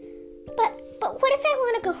thing." But what if I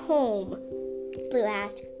want to go home?" Blue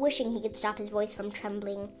asked, wishing he could stop his voice from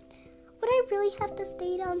trembling. "Would I really have to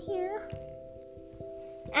stay down here?"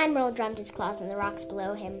 Admiral drummed his claws on the rocks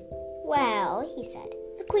below him. "Well," he said,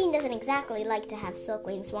 "the Queen doesn't exactly like to have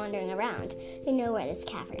silkwings wandering around who know where this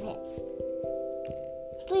cavern is."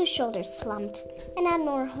 Blue's shoulders slumped, and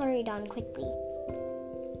Admiral hurried on quickly.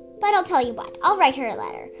 "But I'll tell you what, I'll write her a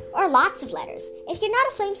letter, or lots of letters. If you're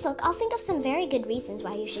not a flame silk, I'll think of some very good reasons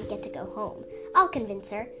why you should get to go home. I'll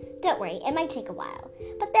convince her. Don't worry, it might take a while.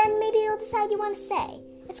 But then maybe you'll decide you want to stay.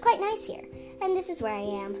 It's quite nice here, and this is where I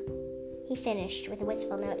am," he finished with a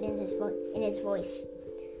wistful note in his voice.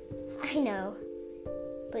 "I know,"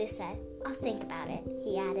 Blue said. "I'll think about it,"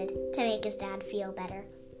 he added, to make his dad feel better.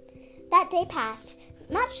 That day passed,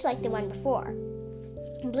 much like the one before.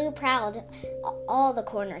 Blue prowled all the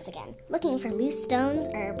corners again, looking for loose stones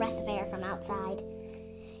or a breath of air from outside.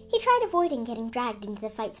 He tried avoiding getting dragged into the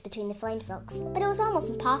fights between the flame silks, but it was almost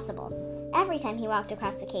impossible. Every time he walked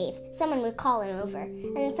across the cave, someone would call him over,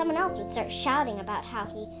 and then someone else would start shouting about how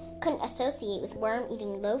he couldn't associate with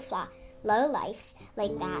worm-eating lowlifes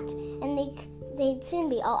like that, and they'd soon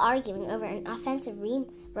be all arguing over an offensive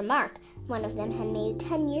remark one of them had made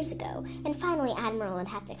 10 years ago, and finally Admiral would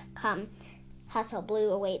have to come hustle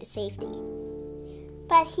Blue away to safety.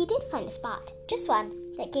 But he did find a spot, just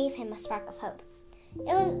one, that gave him a spark of hope. It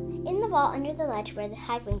was in the wall under the ledge where the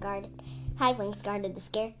hive wings guarded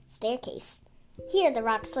the staircase. Here the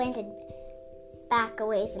rock slanted back a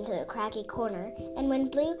ways into a craggy corner, and when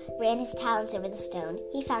Blue ran his talons over the stone,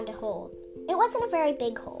 he found a hole. It wasn't a very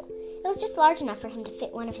big hole. It was just large enough for him to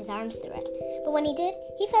fit one of his arms through it. But when he did,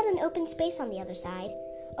 he felt an open space on the other side.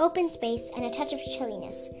 Open space and a touch of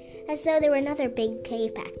chilliness, as though there were another big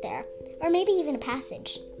cave back there, or maybe even a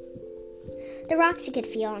passage. The rocks he could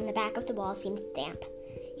feel on the back of the wall seemed damp.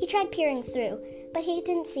 He tried peering through, but he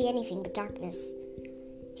didn't see anything but darkness.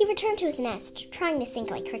 He returned to his nest, trying to think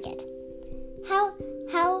like Cricket.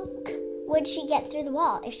 How would she get through the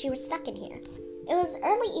wall if she were stuck in here? It was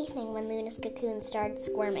early evening when Luna's cocoon started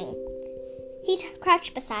squirming. He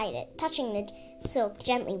crouched beside it, touching the silk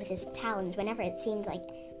gently with his talons whenever it seemed like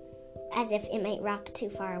as if it might rock too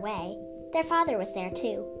far away. Their father was there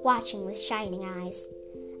too, watching with shining eyes.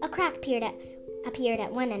 A crack appeared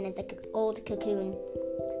at one end of the old cocoon.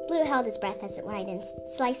 Blue held his breath as it widened,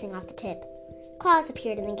 slicing off the tip. Claws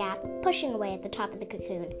appeared in the gap, pushing away at the top of the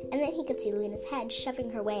cocoon, and then he could see Luna's head shoving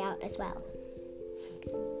her way out as well.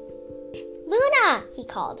 "Luna!" he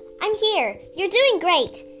called. "I'm here! You're doing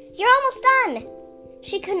great! You're almost done!"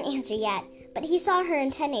 She couldn't answer yet, but he saw her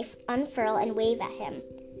antennae unfurl and wave at him.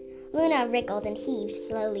 Luna wriggled and heaved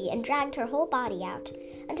slowly and dragged her whole body out,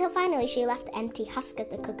 until finally she left the empty husk of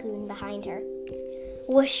the cocoon behind her.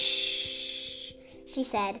 "Whoosh!" she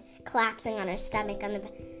said, collapsing on her stomach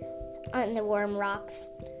on the warm rocks.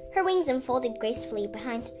 Her wings unfolded gracefully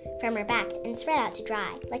from her back and spread out to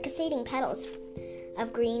dry, like cascading petals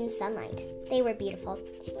of green sunlight. They were beautiful.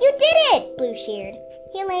 "You did it!" Blue cheered.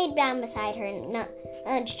 He laid down beside her and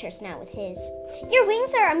edged her snout with his. "Your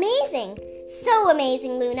wings are amazing! So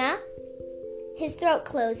amazing, Luna!" His throat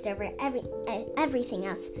closed over everything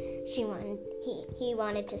else he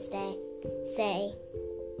wanted to say.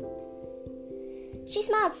 She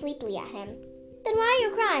smiled sleepily at him. "Then why are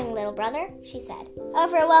you crying, little brother?" she said.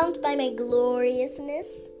 "Overwhelmed by my gloriousness?"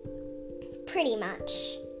 "Pretty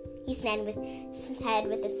much," he said with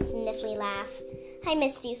a sniffly laugh. "I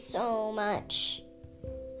missed you so much."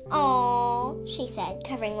 "Aw," she said,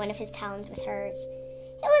 covering one of his talons with hers.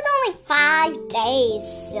 "It was only 5 days,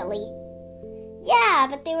 silly." "Yeah,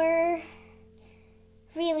 but they were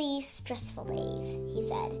really stressful days," he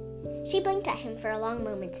said. She blinked at him for a long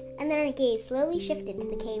moment, and then her gaze slowly shifted to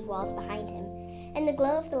the cave walls behind him, and the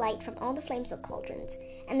glow of the light from all the flame-silk cauldrons,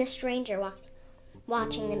 and the stranger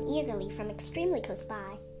watching them eagerly from extremely close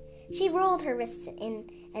by. She rolled her wrists in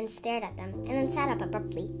and stared at them, and then sat up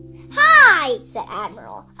abruptly. "Hi!" said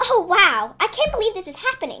Admiral. "Oh, wow! I can't believe this is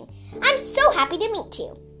happening. I'm so happy to meet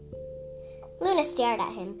you." Luna stared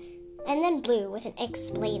at him, and then Blue with an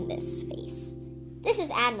 "explain this" face. "This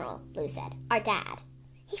is Admiral," Blue said, "our dad."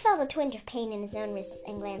 He felt a twinge of pain in his own wrists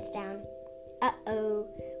and glanced down. Uh-oh,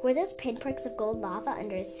 were those pinpricks of gold lava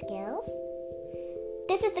under his scales?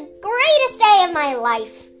 "This is the greatest day of my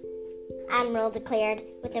life," Admiral declared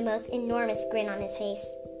with the most enormous grin on his face.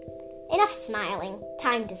 "Enough smiling.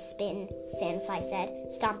 Time to spin," Sandfly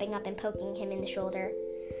said, stomping up and poking him in the shoulder.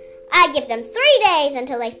 "I give them 3 days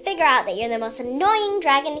until they figure out that you're the most annoying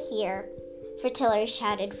dragon here," Fertiller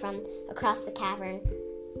shouted from across the cavern.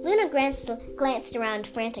 Luna glanced around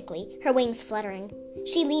frantically, her wings fluttering.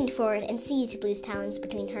 She leaned forward and seized Blue's talons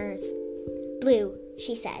between hers. "Blue,"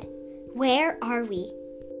 she said, "where are we?"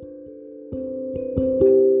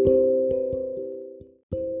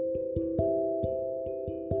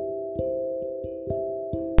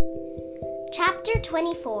 Chapter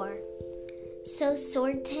 24. So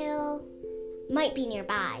Swordtail might be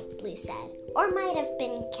nearby, Blue said, or might have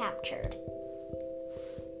been captured.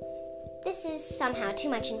 This is somehow too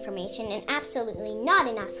much information and absolutely not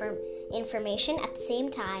enough information at the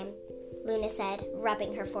same time, Luna said,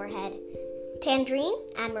 rubbing her forehead. "Tangerine?"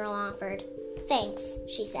 Admiral offered. "Thanks,"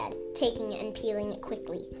 she said, taking it and peeling it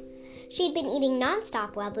quickly. She had been eating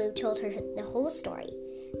nonstop while Blue told her the whole story.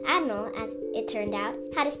 Admiral, as it turned out,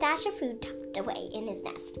 had a stash of food tucked away in his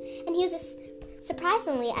nest, and he was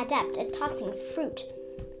surprisingly adept at tossing fruit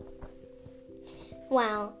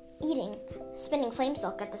while spinning flame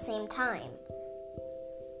silk at the same time.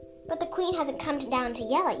 "But the Queen hasn't come down to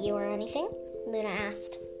yell at you or anything?" Luna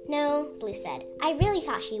asked. "No," Blue said. "I really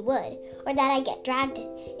thought she would, or that I'd get dragged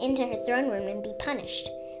into her throne room and be punished.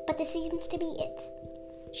 But this seems to be it.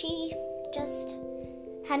 She just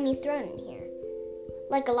had me thrown in here,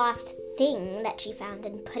 like a lost thing that she found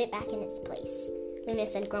and put it back in its place," Luna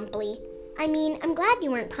said grumpily. "I mean, I'm glad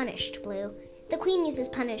you weren't punished, Blue. The Queen uses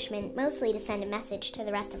punishment mostly to send a message to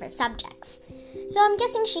the rest of her subjects. So I'm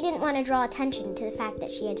guessing she didn't want to draw attention to the fact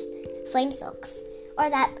that she had flame silks, or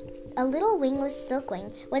that a little wingless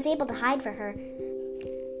silkwing was able to hide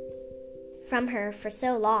from her for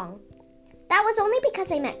so long." "That was only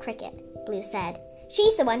because I met Cricket," Blue said.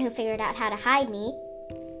 "She's the one who figured out how to hide me."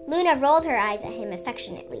 Luna rolled her eyes at him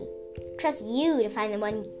affectionately. "Trust you to find the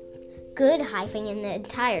one good hyphen in the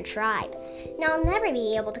entire tribe. Now I'll never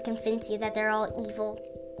be able to convince you that they're all evil."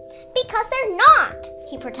 "Because they're not,"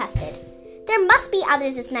 he protested. "There must be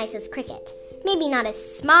others as nice as Cricket. Maybe not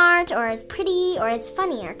as smart or as pretty or as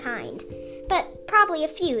funny or kind, but probably a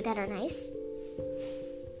few that are nice."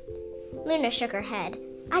 Luna shook her head.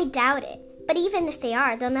 "I doubt it, but even if they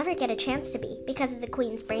are, they'll never get a chance to be because of the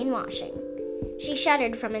Queen's brainwashing." She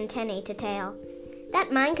shuddered from antennae to tail.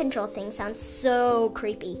 "That mind control thing sounds so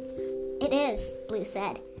creepy." "It is," Blue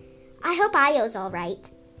said. "I hope Io's all right."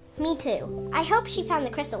 "Me too. I hope she found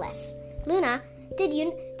the chrysalis." "Luna, do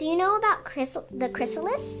you know about the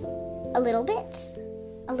chrysalis?" "A little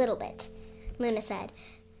bit," Luna said.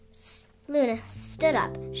 Luna stood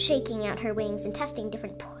up, shaking out her wings and testing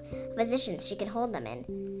different positions she could hold them in.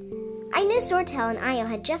 "I knew Swordtail and Io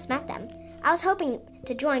had just met them. I was hoping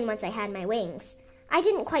to join once I had my wings. I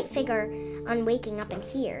didn't quite figure on waking up in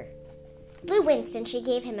here." Blue winced and she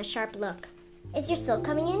gave him a sharp look. "Is your silk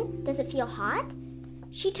coming in? Does it feel hot?"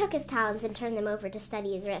 She took his talons and turned them over to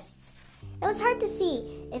study his wrists. It was hard to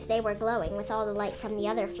see if they were glowing with all the light from the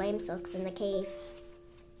other flame silks in the cave.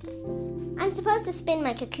 "I'm supposed to spin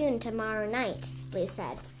my cocoon tomorrow night," Blue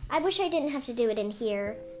said. "I wish I didn't have to do it in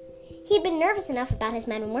here." He'd been nervous enough about his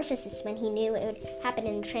metamorphosis when he knew it would happen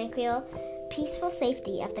in the tranquil, peaceful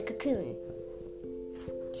safety of the cocoon.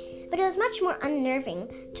 But it was much more unnerving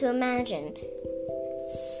to imagine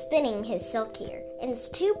spinning his silk here, in this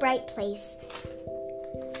too bright place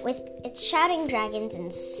with its shouting dragons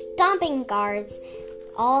and stomping guards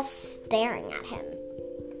all staring at him.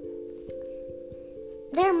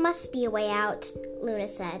 "There must be a way out," Luna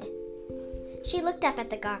said. She looked up at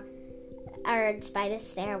the guards by the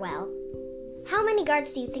stairwell. "How many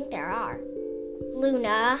guards do you think there are?"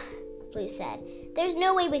 "Luna," Blue said, "there's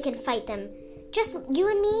no way we can fight them. Just you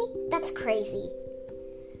and me? That's crazy."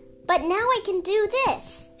 "But now I can do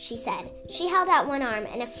this," she said. She held out one arm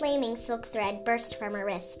and a flaming silk thread burst from her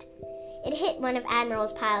wrist. It hit one of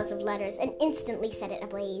Admiral's piles of letters and instantly set it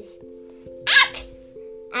ablaze. "Ack!"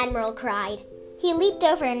 Admiral cried. He leaped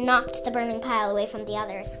over and knocked the burning pile away from the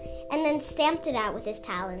others, and then stamped it out with his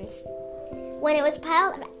talons. When it was a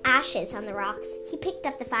pile of ashes on the rocks, he picked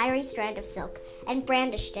up the fiery strand of silk and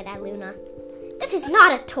brandished it at Luna. "This is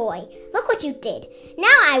not a toy. Look what you did.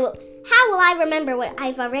 How will I remember what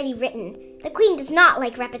I've already written? The Queen does not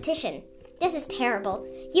like repetition. This is terrible.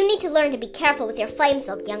 You need to learn to be careful with your flame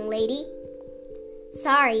silk, young lady."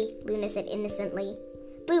 "Sorry," Luna said innocently.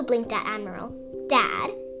 Blue blinked at Admiral.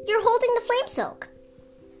 "Dad, you're holding the flame silk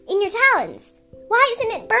in your talons. Why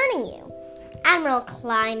isn't it burning you?" Admiral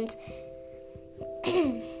climbed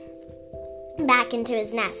back into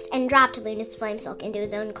his nest and dropped Luna's flame silk into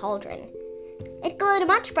his own cauldron. It glowed a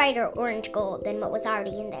much brighter orange gold than what was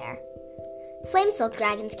already in there. "Flame silk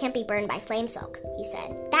dragons can't be burned by flame silk," he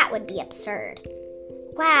said. "That would be absurd."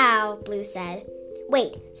 "Wow," Blue said.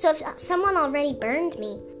 "Wait, so if someone already burned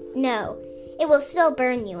me?" "No, it will still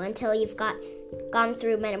burn you until you've gone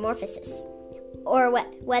through metamorphosis, or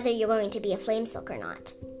whether you're going to be a flame silk or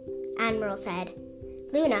not." Admiral said,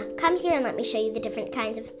 "Luna, come here and let me show you the different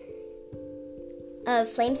kinds of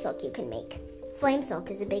flame silk you can make. Flame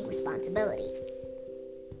silk is a big responsibility."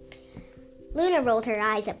 Luna rolled her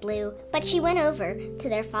eyes at Blue, but she went over to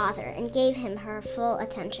their father and gave him her full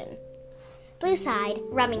attention. Blue sighed,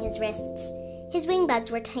 rubbing his wrists. His wing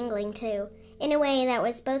buds were tingling too, in a way that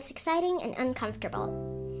was both exciting and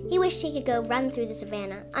uncomfortable. He wished he could go run through the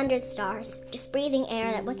savannah, under the stars, just breathing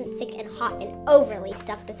air that wasn't thick and hot and overly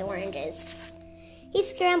stuffed with oranges. He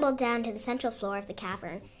scrambled down to the central floor of the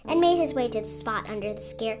cavern and made his way to the spot under the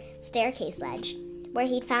staircase ledge, where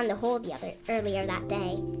he'd found the hole earlier that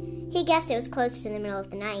day. He guessed it was close to the middle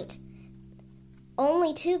of the night.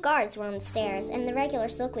 Only 2 guards were on the stairs, and the regular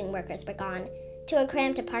silkwing workers were gone to a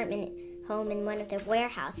cramped apartment home in one of the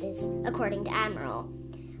warehouses, according to Admiral.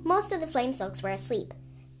 Most of the flame silks were asleep.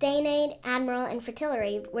 Daynade, Admiral, and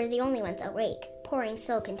Fritillary were the only ones awake, pouring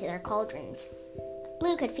silk into their cauldrons.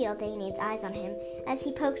 Blue could feel Daynade's eyes on him as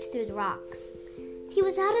he poked through the rocks. He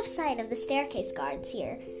was out of sight of the staircase guards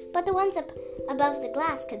here, but the ones up above the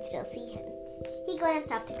glass could still see him. He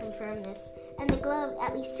glanced up to confirm this, and the glow of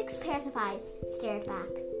at least 6 pairs of eyes stared back.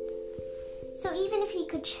 So even if he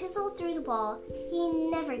could chisel through the wall, he'd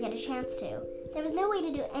never get a chance to. There was no way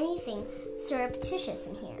to do anything surreptitious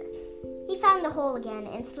in here. He found the hole again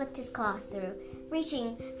and slipped his claws through,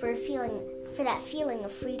 reaching for that feeling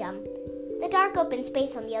of freedom. The dark open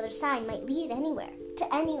space on the other side might lead anywhere.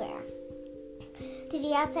 To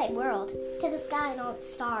the outside world, to the sky and all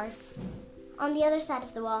its stars. On the other side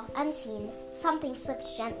of the wall, unseen, something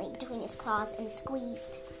slipped gently between his claws and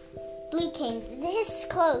squeezed. Blue came this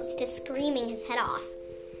close to screaming his head off.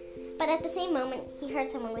 But at the same moment, he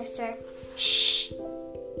heard someone whisper, "Shh!"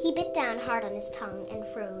 He bit down hard on his tongue and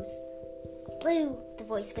froze. "Blue," the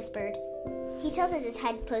voice whispered. He tilted his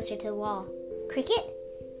head closer to the wall. "Cricket?"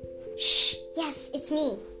 "Shh! Yes, it's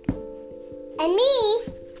me." "And me!"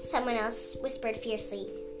 someone else whispered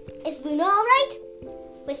fiercely. "Is Luna all right?"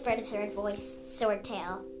 whispered a third voice,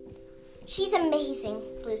 Swordtail. "She's amazing,"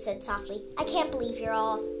 Blue said softly. "I can't believe you're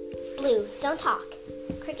all—" "Blue, don't talk,"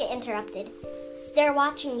 Cricket interrupted. "They're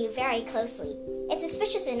watching you very closely. It's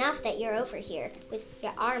suspicious enough that you're over here with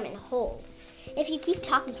your arm in a hole. If you keep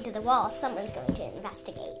talking to the wall, someone's going to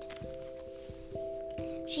investigate."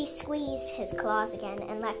 She squeezed his claws again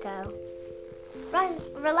and let go.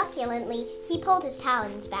 Reluctantly, he pulled his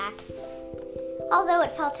talons back, although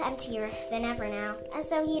it felt emptier than ever now, as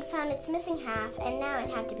though he had found its missing half and now it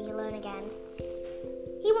had to be alone again.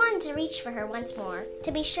 He wanted to reach for her once more,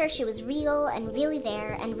 to be sure she was real and really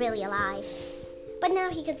there and really alive. But now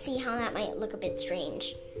he could see how that might look a bit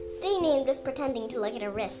strange. Daynade was pretending to look at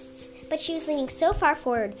her wrists, but she was leaning so far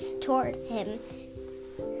forward toward him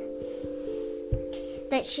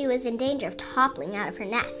that she was in danger of toppling out of her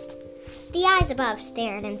nest. The eyes above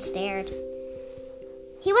stared and stared.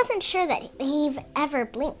 He wasn't sure that they've ever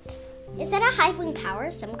blinked. Is that a hive-wing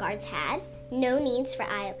power some guards had? No need for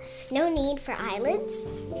eyelids?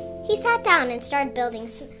 He sat down and started building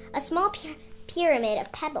a small pyramid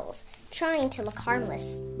of pebbles, trying to look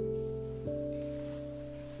harmless.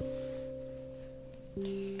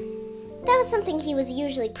 That was something he was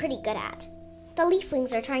usually pretty good at. The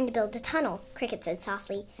leafwings are trying to build a tunnel, Cricket said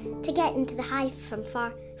softly, to get into the hive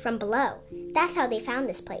from below. That's how they found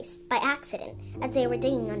this place, by accident, as they were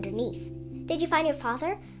digging underneath. Did you find your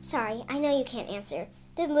father? Sorry, I know you can't answer.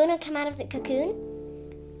 Did Luna come out of the cocoon?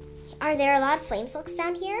 Are there a lot of flame silks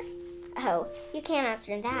down here? Oh, you can't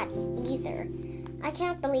answer that either. I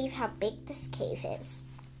can't believe how big this cave is.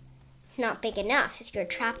 Not big enough if you're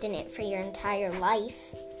trapped in it for your entire life,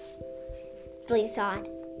 Blue thought.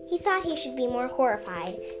 He thought he should be more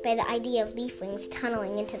horrified by the idea of leafwings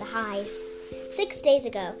tunneling into the hives. 6 days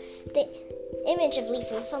ago, the image of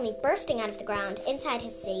leafwings suddenly bursting out of the ground inside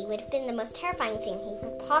his city would have been the most terrifying thing he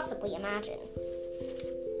could possibly imagine.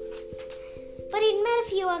 But he'd met a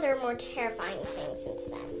few other more terrifying things since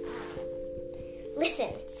then.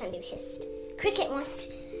 Listen, Sundew hissed. Cricket wants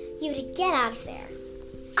you to get out of there.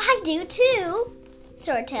 I do too,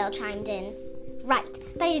 Swordtail chimed in. Right,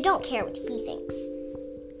 but I don't care what he thinks,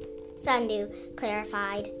 Sundew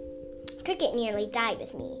clarified. Cricket nearly died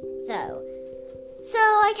with me, though. So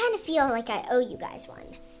I kind of feel like I owe you guys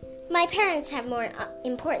one. My parents have more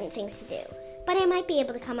important things to do, but I might be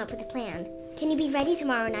able to come up with a plan. Can you be ready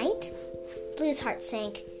tomorrow night? Blue's heart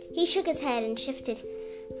sank. He shook his head and shifted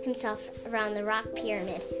himself around the rock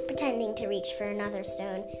pyramid, pretending to reach for another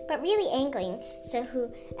stone, but really angling so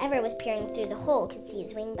whoever was peering through the hole could see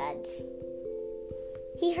his wing buds.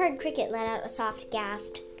 He heard Cricket let out a soft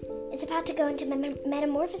gasp. It's about to go into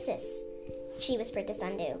metamorphosis, she whispered to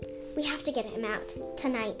Sundew. We have to get him out,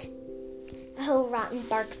 tonight. Oh, rotten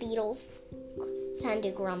bark beetles,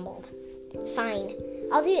 Sundew grumbled. Fine,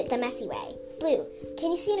 I'll do it the messy way. Blue,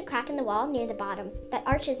 can you see a crack in the wall near the bottom that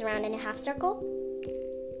arches around in a half circle?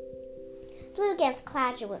 Blue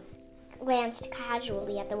glanced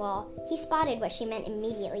casually at the wall. He spotted what she meant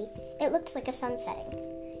immediately. It looked like a sun setting.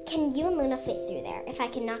 Can you and Luna fit through there if I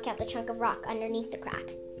can knock out the chunk of rock underneath the crack?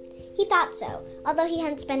 He thought so, although he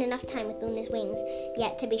hadn't spent enough time with Luna's wings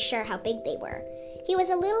yet to be sure how big they were. He was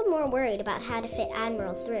a little more worried about how to fit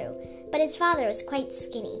Admiral through, but his father was quite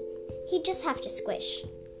skinny. He'd just have to squish.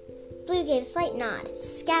 Blue gave a slight nod,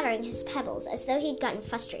 scattering his pebbles as though he'd gotten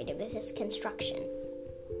frustrated with his construction.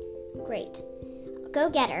 Great. Go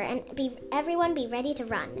get her, and everyone be ready to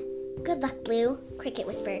run. Good luck, Blue, Cricket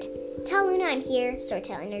whispered. Tell Luna I'm here,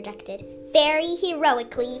 Swordtail interjected, very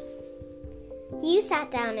heroically. You sat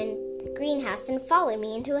down in the greenhouse and followed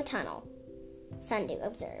me into a tunnel, Sundew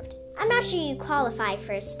observed. I'm not sure you qualify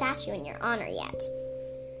for a statue in your honor yet.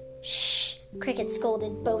 Shh, Cricket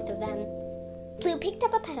scolded both of them. Blue picked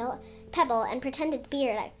up a pebble and pretended to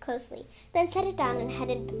peer at it closely, then set it down and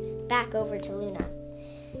headed back over to Luna.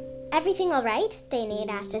 Everything all right? Dainade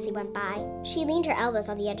asked as he went by. She leaned her elbows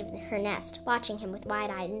on the edge of her nest, watching him with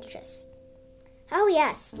wide-eyed interest. Oh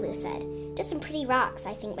yes, Blue said. Just some pretty rocks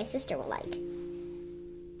I think my sister will like.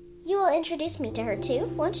 You will introduce me to her too,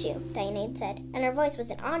 won't you? Dainade said, and her voice was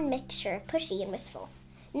an odd mixture of pushy and wistful.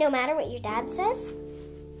 No matter what your dad says?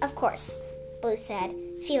 Of course, Blue said,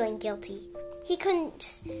 feeling guilty. He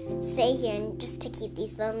couldn't stay here just to keep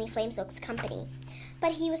these lonely flamesilks company.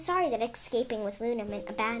 But he was sorry that escaping with Luna meant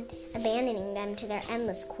abandoning them to their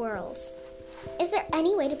endless quarrels. Is there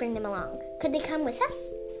any way to bring them along? Could they come with us?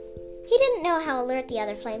 He didn't know how to alert the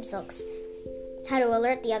other flamesilks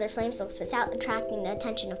without attracting the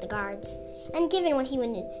attention of the guards. And given what he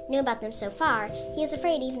knew about them so far, he was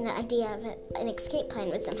afraid even the idea of an escape plan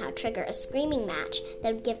would somehow trigger a screaming match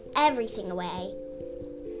that would give everything away.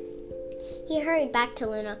 He hurried back to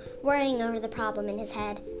Luna, worrying over the problem in his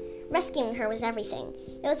head. Rescuing her was everything.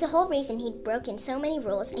 It was the whole reason he'd broken so many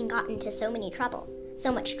rules and gotten into so much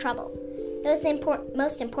trouble. It was the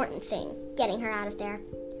most important thing, getting her out of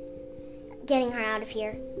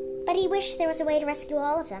here. But he wished there was a way to rescue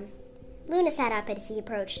all of them. Luna sat up as he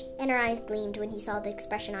approached, and her eyes gleamed when he saw the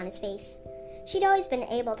expression on his face. She'd always been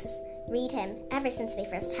able to read him ever since they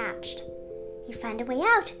first hatched. You found a way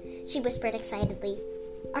out, she whispered excitedly.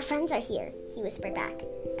 Our friends are here, he whispered back.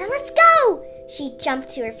 Then let's go! She jumped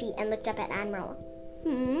to her feet and looked up at Admiral.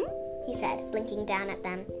 He said, blinking down at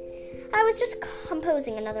them. I was just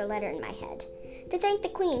composing another letter in my head. To thank the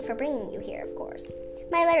Queen for bringing you here, of course.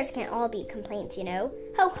 My letters can't all be complaints, you know.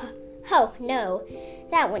 Ho, no,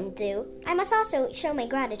 that wouldn't do. I must also show my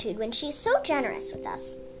gratitude when she is so generous with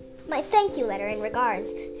us. My thank you letter in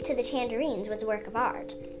regards to the tangerines was a work of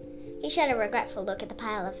art. He shed a regretful look at the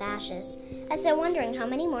pile of ashes, as though wondering how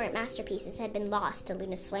many more masterpieces had been lost to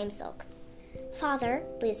Luna's flamesilk. Father,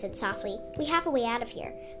 Blue said softly, we have a way out of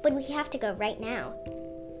here, but we have to go right now.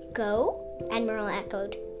 Go? Admiral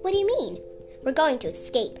echoed. What do you mean? We're going to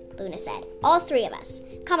escape, Luna said. All three of us.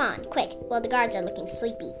 Come on, quick, while the guards are looking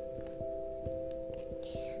sleepy.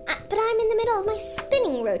 But I'm in the middle of my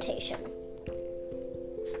spinning rotation,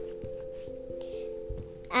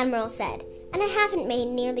 Admiral said, and I haven't made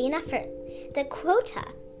nearly enough for the quota.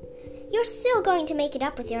 You're still going to make it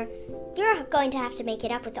up with You're going to have to make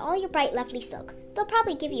it up with all your bright, lovely silk. They'll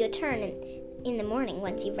probably give you a turn in the morning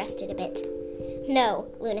once you've rested a bit. No,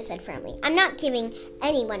 Luna said firmly. I'm not giving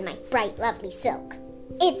anyone my bright, lovely silk.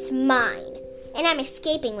 It's mine, and I'm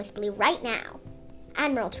escaping with Blue right now.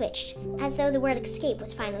 Admiral twitched, as though the word escape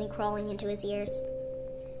was finally crawling into his ears.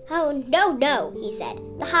 Oh, no, he said.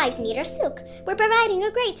 The hives need our silk. We're providing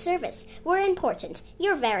a great service. We're important.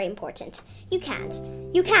 You're very important. You can't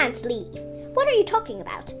leave. What are you talking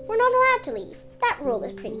about? We're not allowed to leave. That rule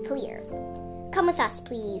is pretty clear. Come with us,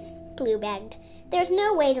 please, Blue begged. There's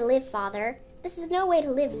no way to live, Father. This is no way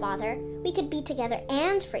to live, Father. We could be together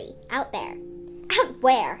and free, out there. Out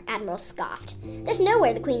where? Admiral scoffed. There's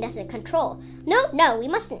nowhere the Queen doesn't control. No, we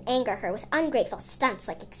mustn't anger her with ungrateful stunts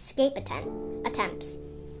like escape attempts.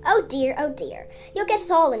 Oh dear, you'll get us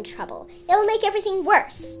all in trouble. It'll make everything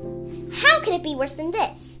worse. How can it be worse than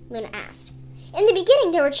this? Luna asked. In the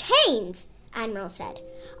beginning there were chains, Admiral said,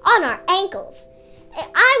 on our ankles.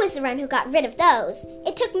 I was the one who got rid of those.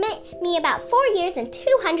 It took me about 4 years and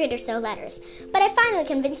 200 or so letters, but I finally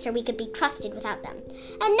convinced her we could be trusted without them.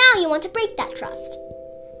 And now you want to break that trust.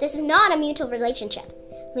 This is not a mutual relationship,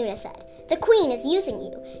 Luna said. The Queen is using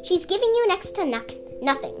you. She's giving you next to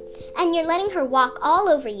nothing, and you're letting her walk all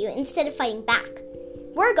over you instead of fighting back.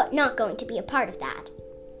 We're not going to be a part of that.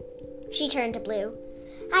 She turned to Blue.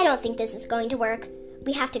 I don't think this is going to work.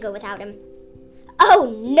 We have to go without him.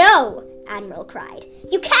 Oh, no, Admiral cried.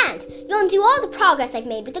 You can't! You'll undo all the progress I've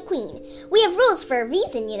made with the Queen. We have rules for a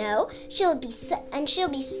reason, you know. She'll be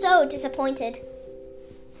so disappointed.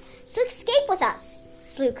 So escape with us.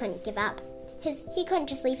 Blue couldn't give up. He couldn't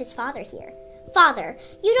just leave his father here. Father,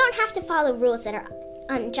 you don't have to follow rules that are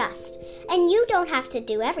unjust, and you don't have to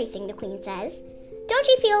do everything the Queen says. Don't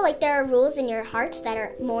you feel like there are rules in your heart that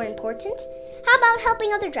are more important? How about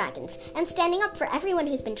helping other dragons and standing up for everyone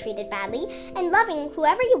who's been treated badly and loving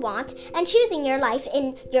whoever you want and choosing your life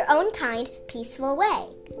in your own kind, peaceful way?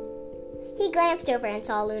 He glanced over and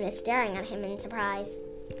saw Luna staring at him in surprise.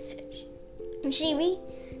 She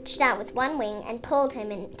reached out with one wing and pulled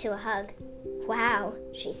him into a hug. Wow,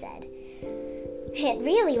 she said. It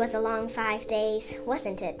really was a long 5 days,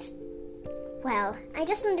 wasn't it? Well, I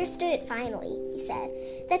just understood it finally, he said,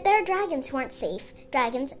 that there are dragons who aren't safe,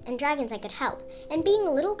 dragons I could help, and being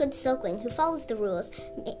a little good silkwing who follows the rules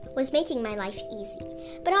was making my life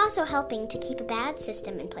easy, but also helping to keep a bad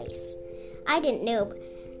system in place. I didn't know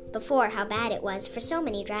before how bad it was for so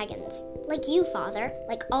many dragons, like you, Father,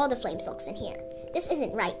 like all the flame silks in here. This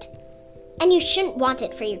isn't right. And you shouldn't want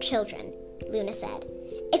it for your children, Luna said.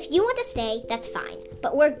 If you want to stay, that's fine,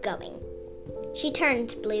 but we're going. She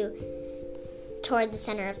turned Blue toward the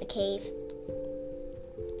center of the cave.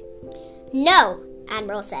 No,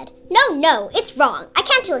 Admiral said. No, it's wrong. I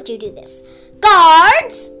can't let you do this.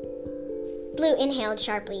 Guards! Blue inhaled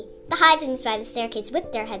sharply. The hivings by the staircase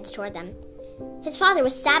whipped their heads toward them. His father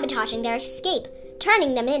was sabotaging their escape,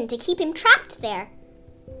 turning them in to keep him trapped there.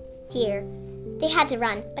 Here, they had to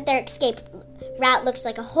run, but their escape route looked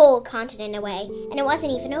like a whole continent away, and it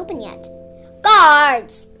wasn't even open yet.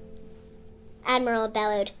 Guards! Admiral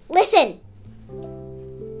bellowed. Listen!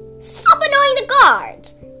 Stop annoying the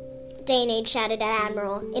guards! Dainade shouted at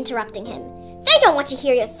Admiral, interrupting him. They don't want to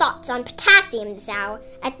hear your thoughts on potassium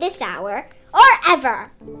at this hour, or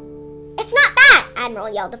ever. It's not that,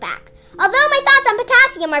 Admiral yelled back. Although my thoughts on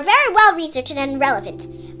potassium are very well researched and relevant.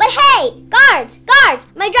 But hey, guards,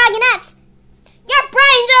 my dragonettes! Your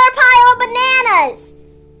brains are a pile of bananas!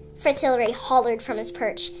 Fritillary hollered from his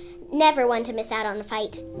perch, never one to miss out on a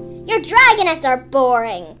fight. Your dragonettes are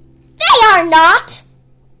boring. They are not!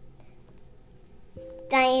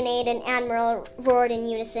 Dainade and Admiral roared in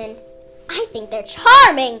unison. I think they're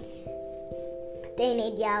charming!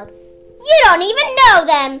 Dainade yelled. You don't even know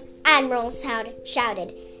them! Admiral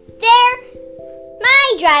shouted. They're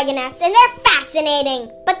my dragonettes, and they're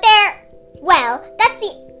fascinating, but they're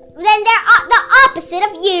the opposite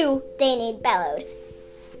of you, Dainade bellowed.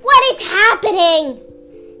 What is happening?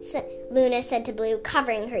 Luna said to Blue,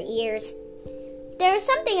 covering her ears. There was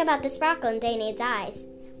something about the sparkle in Dainade's eyes.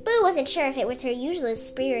 Blue wasn't sure if it was her usual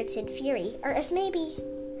spirited fury, or if maybe...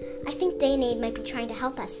 I think Dainade might be trying to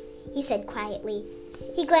help us, he said quietly.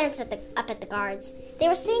 He glanced up at the guards. They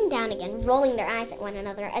were sitting down again, rolling their eyes at one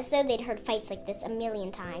another, as though they'd heard fights like this a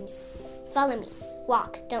million times. Follow me.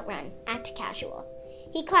 Walk, don't run. Act casual.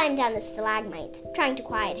 He climbed down the stalagmites, trying to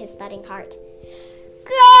quiet his thudding heart.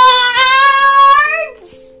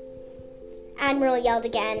 Guards! Admiral yelled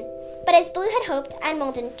again. But as Blue had hoped,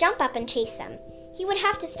 Admiral didn't jump up and chase them. He would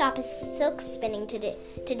have to stop his silk spinning to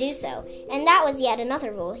do so, and that was yet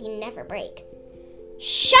another rule he'd never break.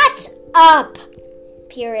 "Shut up!"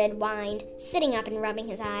 Purid whined, sitting up and rubbing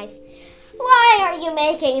his eyes. "Why are you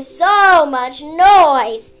making so much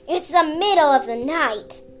noise? It's the middle of the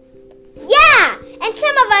night." "Yeah, and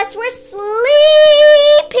some of us were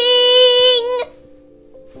sleeping!"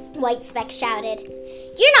 White Speck shouted.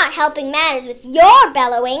 "You're not helping matters with your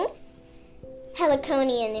bellowing."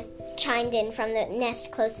 Heliconian chimed in from the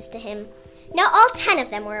nest closest to him. Now all 10 of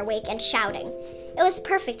them were awake and shouting. It was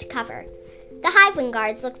perfect cover. The hive-wing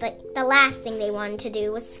guards looked like the last thing they wanted to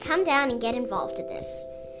do was come down and get involved in this.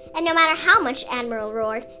 And no matter how much Admiral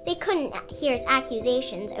roared, they couldn't hear his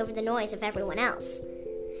accusations over the noise of everyone else.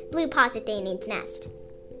 Blue paused at Danaid's nest.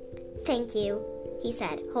 "Thank you," he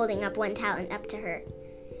said, holding up one talon up to her.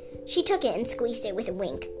 She took it and squeezed it with a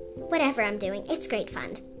wink. "Whatever I'm doing, it's great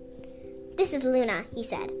fun." "This is Luna," he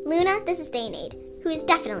said. "Luna, this is Danaid, who is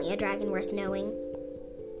definitely a dragon worth knowing."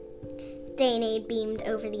 Danaid beamed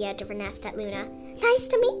over the edge of her nest at Luna. "Nice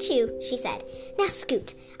to meet you," she said. "Now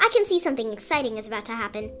scoot. I can see something exciting is about to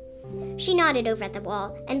happen." She nodded over at the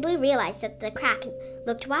wall, and Blue realized that the crack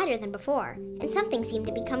looked wider than before, and something seemed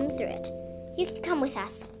to be coming through it. "You can come with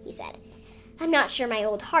us," he said. "I'm not sure my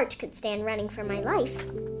old heart could stand running for my life,"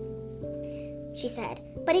 she said.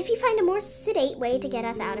 "But if you find a more sedate way to get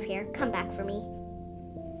us out of here, come back for me."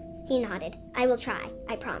 He nodded. "I will try,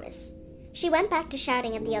 I promise." She went back to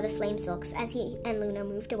shouting at the other flame silks as he and Luna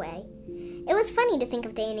moved away. It was funny to think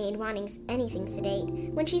of Danaid wanting anything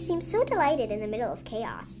sedate when she seemed so delighted in the middle of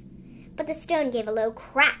chaos. But the stone gave a low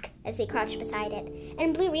crack as they crouched beside it,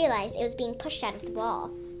 and Blue realized it was being pushed out of the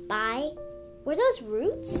wall. Were those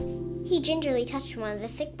roots? He gingerly touched one of the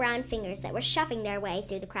thick brown fingers that were shoving their way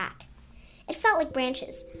through the crack. It felt like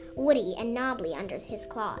branches, woody and knobbly under his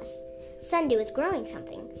claws. Sundew was growing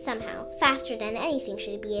something, somehow, faster than anything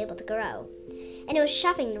should be able to grow. And it was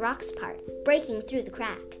shoving the rocks apart, breaking through the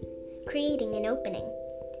crack, creating an opening.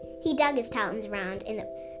 He dug his talons around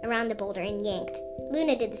the boulder and yanked.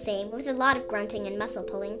 Luna did the same, with a lot of grunting and muscle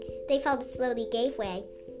pulling. They felt it slowly give way,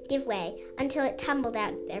 until it tumbled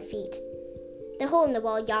out at their feet. The hole in the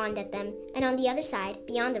wall yawned at them, and on the other side,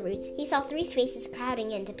 beyond the roots, he saw 3 faces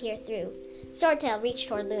crowding in to peer through. Swordtail reached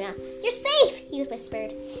toward Luna. "You're safe," he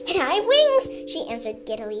whispered. "And I have wings," she answered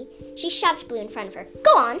giddily. She shoved Blue in front of her.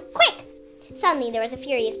 "Go on, quick!" Suddenly there was a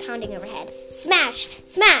furious pounding overhead. Smash,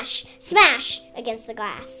 smash, smash against the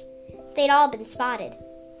glass. They'd all been spotted,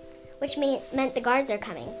 which meant the guards are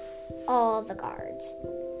coming. All the guards.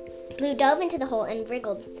 Blue dove into the hole and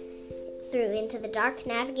wriggled through into the dark,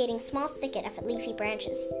 navigating a small thicket of leafy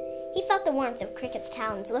branches. He felt the warmth of Cricket's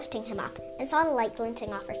talons lifting him up and saw the light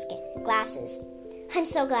glinting off her glasses. "I'm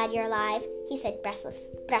so glad you're alive," he said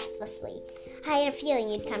breathlessly. "I had a feeling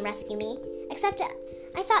you'd come rescue me, except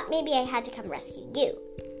I thought maybe I had to come rescue you,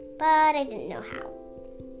 but I didn't know how."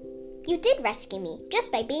 "You did rescue me, just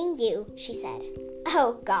by being you," she said.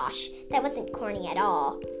 "Oh gosh, that wasn't corny at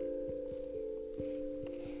all."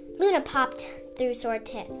 Luna popped through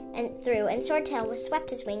and Swordtail swept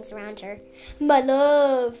his wings around her. "My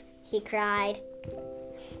love!" he cried.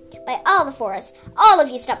 "By all the forests, all of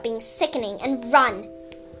you stop being sickening and run!"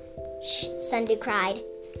 "Shh!" Sundew cried.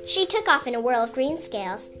 She took off in a whirl of green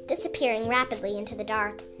scales, disappearing rapidly into the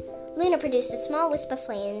dark. Luna produced a small wisp of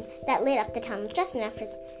flame that lit up the tunnel just enough for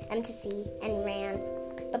them to see, and ran.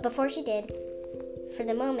 But before she did, for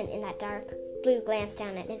the moment in that dark, Blue glanced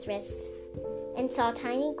down at his wrists and saw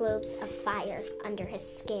tiny globes of fire under his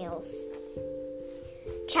scales.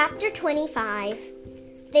 Chapter 25.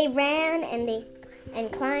 They ran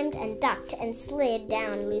and climbed and ducked and slid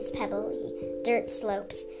down loose pebbly dirt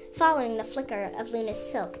slopes, following the flicker of Luna's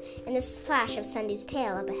silk and the flash of Sundew's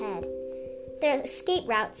tail up ahead. Their escape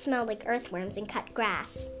route smelled like earthworms and cut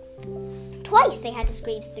grass. Twice they had to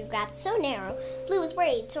squeeze through gaps so narrow, Blue was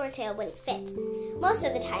worried Swordtail wouldn't fit. Most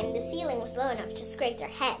of the time, the ceiling was low enough to scrape their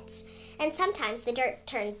heads, and sometimes the dirt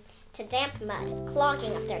turned to damp mud,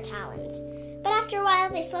 clogging up their talons. But after a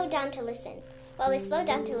while, they slowed down to listen.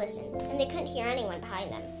 And they couldn't hear anyone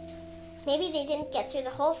behind them. "Maybe they didn't get through the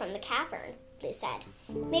hole from the cavern," Blue said.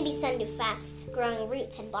 "Maybe Sundew's fast-growing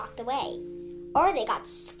roots had blocked the way. Or they got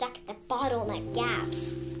stuck at the bottleneck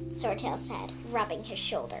gaps," Swordtail said, rubbing his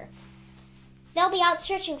shoulder. "They'll be out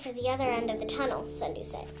searching for the other end of the tunnel," Sundew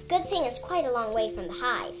said. "Good thing it's quite a long way from the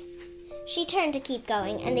hive." She turned to keep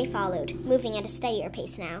going, and they followed, moving at a steadier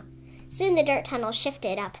pace now. Soon the dirt tunnel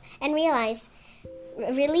shifted up and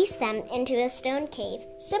released them into a stone cave,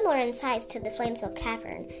 similar in size to the Flamesilk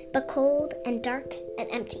Cavern, but cold and dark and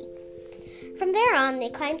empty. From there on, they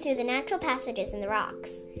climbed through the natural passages in the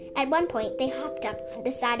rocks, At one point, they hopped up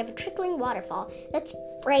the side of a trickling waterfall that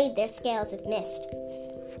sprayed their scales with mist.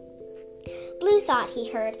 Blue thought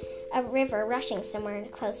he heard a river rushing somewhere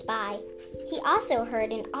close by. He also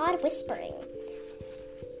heard an odd whispering,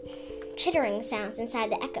 chittering sounds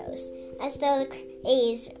inside the echoes, as though the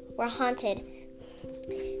caves were haunted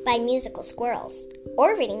by musical squirrels.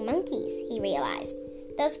 Or reading monkeys, he realized.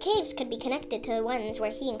 Those caves could be connected to the ones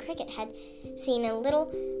where he and Cricket had seen a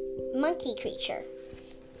little monkey creature.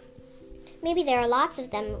 Maybe there are lots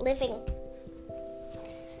of them living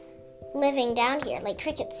down here, like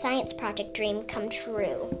Cricket's science project dream come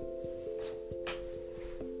true.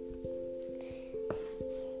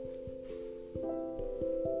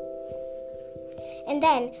 And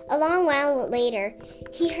then, a long while later,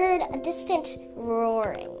 he heard a distant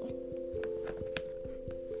roaring.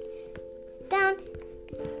 Down.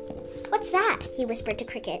 What's that? He whispered to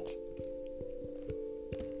Cricket.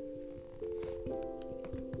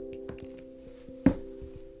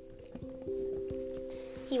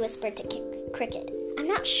 He whispered to Cricket. I'm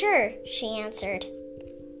not sure, she answered.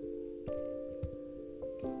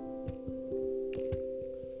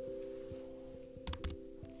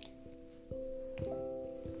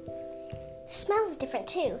 The smell is different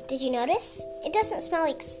too. Did you notice? Doesn't it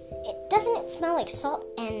smell like salt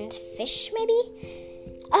and fish, maybe?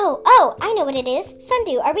 Oh, I know what it is.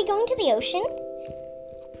 Sundew, are we going to the ocean?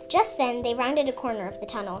 Just then, they rounded a corner of the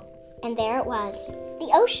tunnel, and there it was, the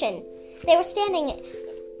ocean. They were standing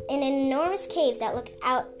in an enormous cave that looked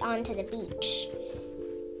out onto the beach.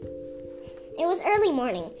 It was early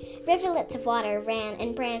morning. Rivulets of water ran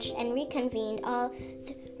and branched and reconvened all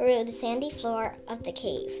through the sandy floor of the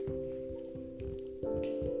cave.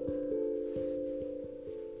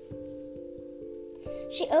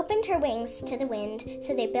 She opened her wings to the wind,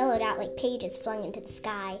 so they billowed out like pages flung into the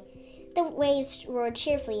sky. The waves roared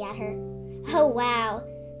cheerfully at her. Oh, wow,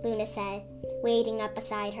 Luna said, wading up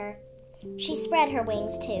beside her. She spread her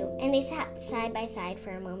wings, too, and they sat side by side for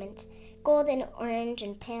a moment, gold, orange,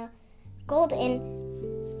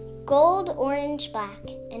 black,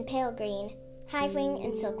 and pale green, hive-wing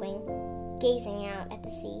and silkwing, gazing out at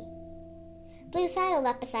the sea. Blue sidled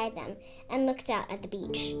up beside them and looked out at the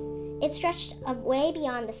beach. It stretched away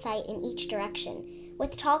beyond the sight in each direction,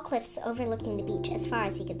 with tall cliffs overlooking the beach as far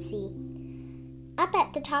as he could see. Up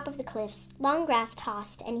at the top of the cliffs, long grass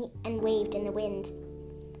tossed and waved in the wind.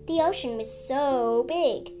 The ocean was so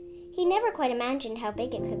big. He never quite imagined how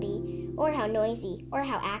big it could be, or how noisy, or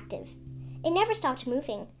how active. It never stopped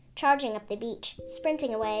moving, charging up the beach,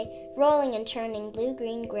 sprinting away, rolling and churning blue,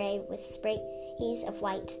 green, gray with sprays of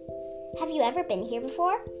white. Have you ever been here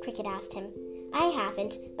before? Cricket asked him. I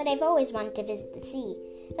haven't, but I've always wanted to visit the sea.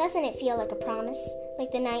 Doesn't it feel like a promise,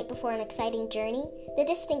 like the night before an exciting journey? The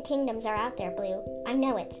distant kingdoms are out there, Blue. I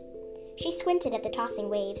know it. She squinted at the tossing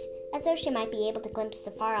waves, as though she might be able to glimpse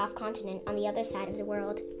the far-off continent on the other side of the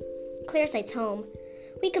world. Clearsight's home.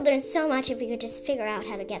 We could learn so much if we could just figure out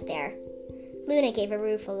how to get there. Luna gave a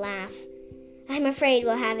rueful laugh. I'm afraid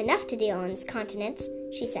we'll have enough to do on this continent,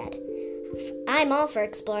 she said. I'm all for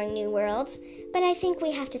exploring new worlds, but I think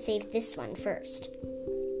we have to save this one first.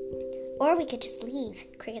 Or we could just leave,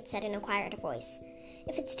 Cricket said in a quieter voice.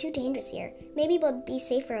 If it's too dangerous here, maybe we'll be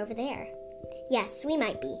safer over there. Yes, we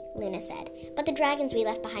might be, Luna said, but the dragons we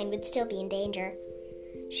left behind would still be in danger.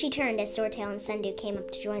 She turned as Swordtail and Sundew came up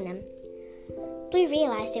to join them. Blue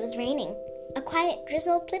realized it was raining. A quiet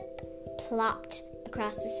drizzle plopped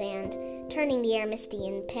across the sand, turning the air misty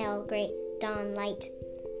in pale gray dawn light.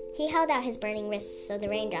 He held out his burning wrists so the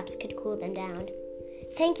raindrops could cool them down.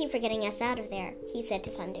 Thank you for getting us out of there, he said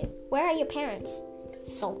to Sundew. Where are your parents?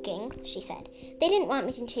 Sulking, she said. They didn't want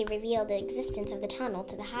me to reveal the existence of the tunnel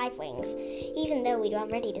to the hive-wings, even though we'd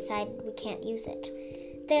already decided we can't use it.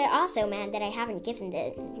 They're also mad that I haven't given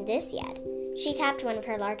this yet. She tapped one of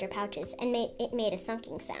her larger pouches, and it made a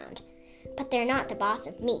thunking sound. But they're not the boss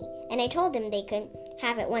of me, and I told them they could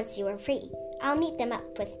have it once you were free. I'll meet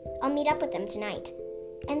up with them tonight.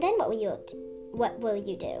 And then what will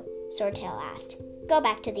you do? Swordtail asked. Go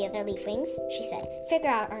back to the other leafwings, she said. Figure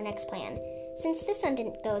out our next plan, since this one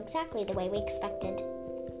didn't go exactly the way we expected.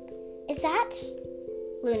 Is that?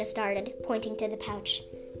 Luna started, pointing to the pouch.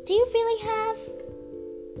 Do you really have?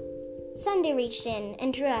 Sundew reached in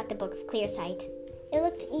and drew out the book of Clearsight. It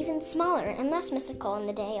looked even smaller and less mystical in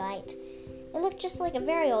the daylight. It looked just like a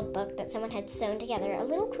very old book that someone had sewn together a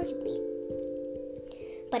little crookedly.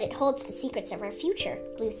 But it holds the secrets of our future,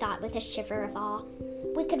 Blue thought with a shiver of awe.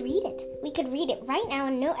 We could read it. We could read it right now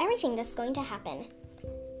and know everything that's going to happen.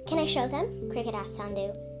 Can I show them? Cricket asked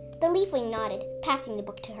Sundew. The leafwing nodded, passing the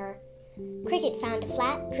book to her. Cricket found a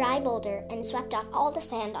flat, dry boulder and swept off all the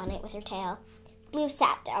sand on it with her tail. Blue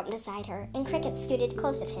sat down beside her, and Cricket scooted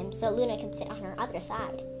closer to him so Luna could sit on her other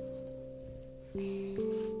side.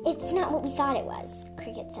 "It's not what we thought it was,"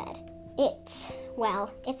 Cricket said.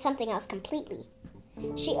 It's something else completely."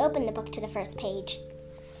 She opened the book to the first page.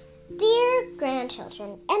 "Dear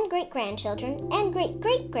grandchildren, and great-grandchildren, and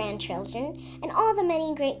great-great-grandchildren, and all the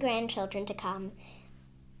many great-grandchildren to come.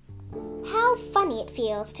 How funny it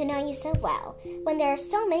feels to know you so well, when there are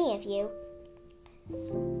so many of you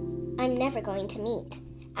I'm never going to meet.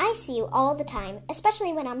 I see you all the time,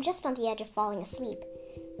 especially when I'm just on the edge of falling asleep.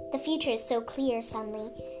 The future is so clear suddenly,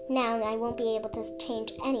 now I won't be able to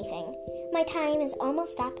change anything. My time is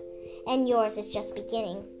almost up, and yours is just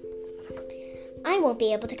beginning. I won't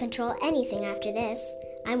be able to control anything after this.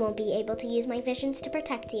 I won't be able to use my visions to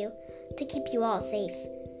protect you, to keep you all safe.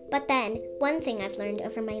 But then, one thing I've learned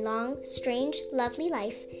over my long, strange, lovely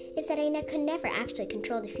life is that I could never actually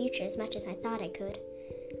control the future as much as I thought I could.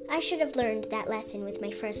 I should have learned that lesson with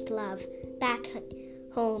my first love, back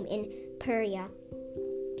home in Puria.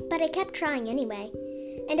 But I kept trying anyway,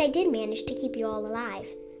 and I did manage to keep you all alive.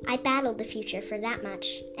 I battled the future for that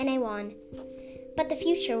much, and I won. But the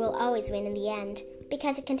future will always win in the end,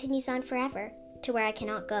 because it continues on forever, to where I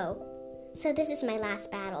cannot go. So this is my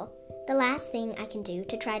last battle, the last thing I can do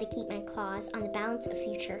to try to keep my claws on the balance of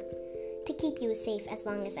future, to keep you safe as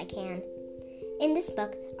long as I can. In this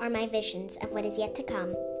book are my visions of what is yet to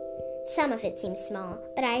come. Some of it seems small,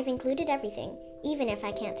 but I have included everything, even if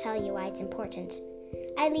I can't tell you why it's important.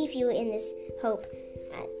 I leave you in this hope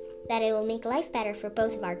that it will make life better for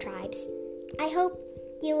both of our tribes. I hope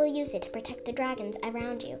you will use it to protect the dragons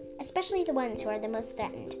around you, especially the ones who are the most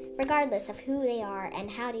threatened, regardless of who they are and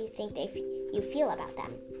how do you think you feel about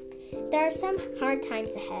them. There are some hard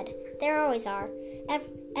times ahead. There always are,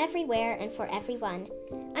 everywhere and for everyone.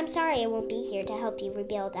 I'm sorry I won't be here to help you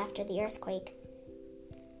rebuild after the earthquake.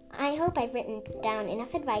 I hope I've written down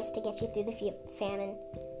enough advice to get you through the famine.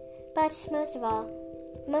 But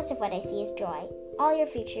most of what I see is joy. All your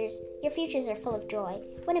futures are full of joy.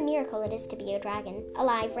 What a miracle it is to be a dragon,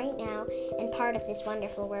 alive right now and part of this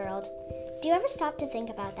wonderful world. Do you ever stop to think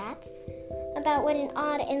about that? About what an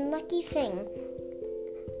odd and lucky thing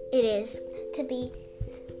it is to be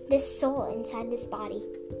this soul inside this body,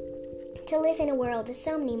 to live in a world with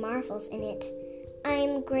so many marvels in it. I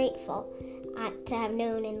am grateful to have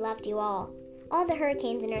known and loved you all. All the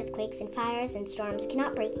hurricanes and earthquakes and fires and storms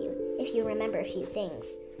cannot break you if you remember a few things.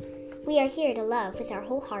 We are here to love with our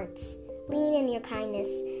whole hearts. Lean into your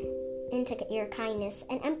kindness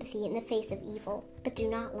and empathy in the face of evil, but do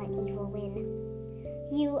not let evil win.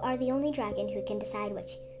 You are the only dragon who can decide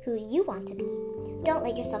who you want to be. Don't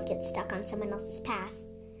let yourself get stuck on someone else's path.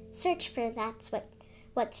 Search for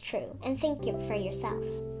what's true, and think for yourself.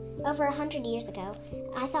 Over 100 years ago,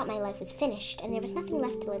 I thought my life was finished and there was nothing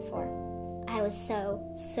left to live for. I was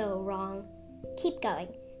so wrong. Keep going.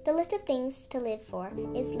 The list of things to live for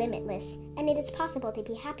is limitless, and it is possible to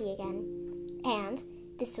be happy again. And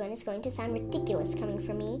this one is going to sound ridiculous coming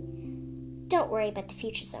from me. Don't worry about the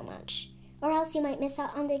future so much, or else you might miss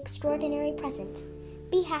out on the extraordinary present.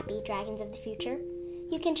 Be happy, dragons of the future.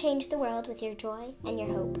 You can change the world with your joy and your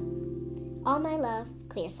hope. All my love,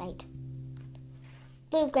 Clearsight.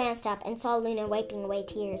 Blue glanced up and saw Luna wiping away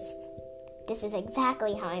tears. "This is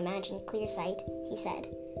exactly how I imagined Clearsight," he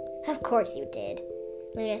said. "Of course you did,"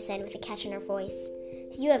 Luna said with a catch in her voice.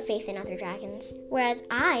 "You have faith in other dragons, whereas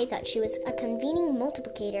I thought she was a convening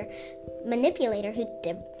manipulator who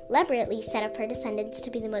deliberately set up her descendants to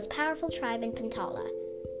be the most powerful tribe in Pantala."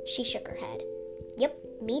 She shook her head. "Yep,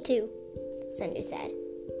 me too," Sundu said.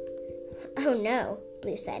 "Oh no,"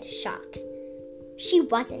 Blue said, shocked. "She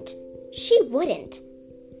wasn't. She wouldn't."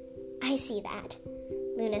 "I see that,"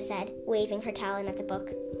 Luna said, waving her talon at the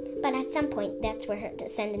book. "But at some point, that's what her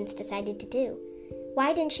descendants decided to do.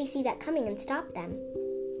 Why didn't she see that coming and stop them?"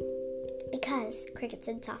 "Because," Cricket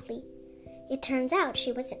said softly, "it turns out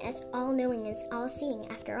she wasn't as all-knowing as all-seeing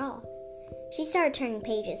after all." She started turning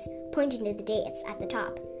pages, pointing to the dates at the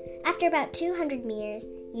top. After about 200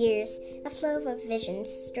 years, the flow of visions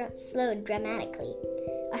slowed dramatically.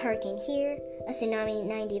 A hurricane here, a tsunami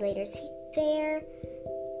 90 later there,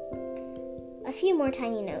 a few more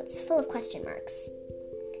tiny notes full of question marks.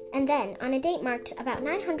 And then, on a date marked about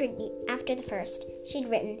 900 after the first, she'd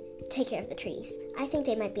written, "Take care of the trees. I think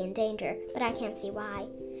they might be in danger, but I can't see why.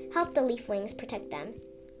 Help the leaflings protect them.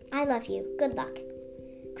 I love you. Good luck."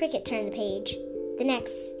 Cricket turned the page. The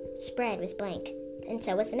next spread was blank, and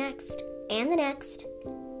so was the next, and the next.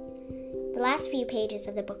 The last few pages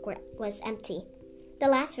of the book was empty. The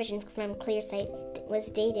last vision from Clearsight was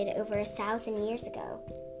dated over 1,000 years ago.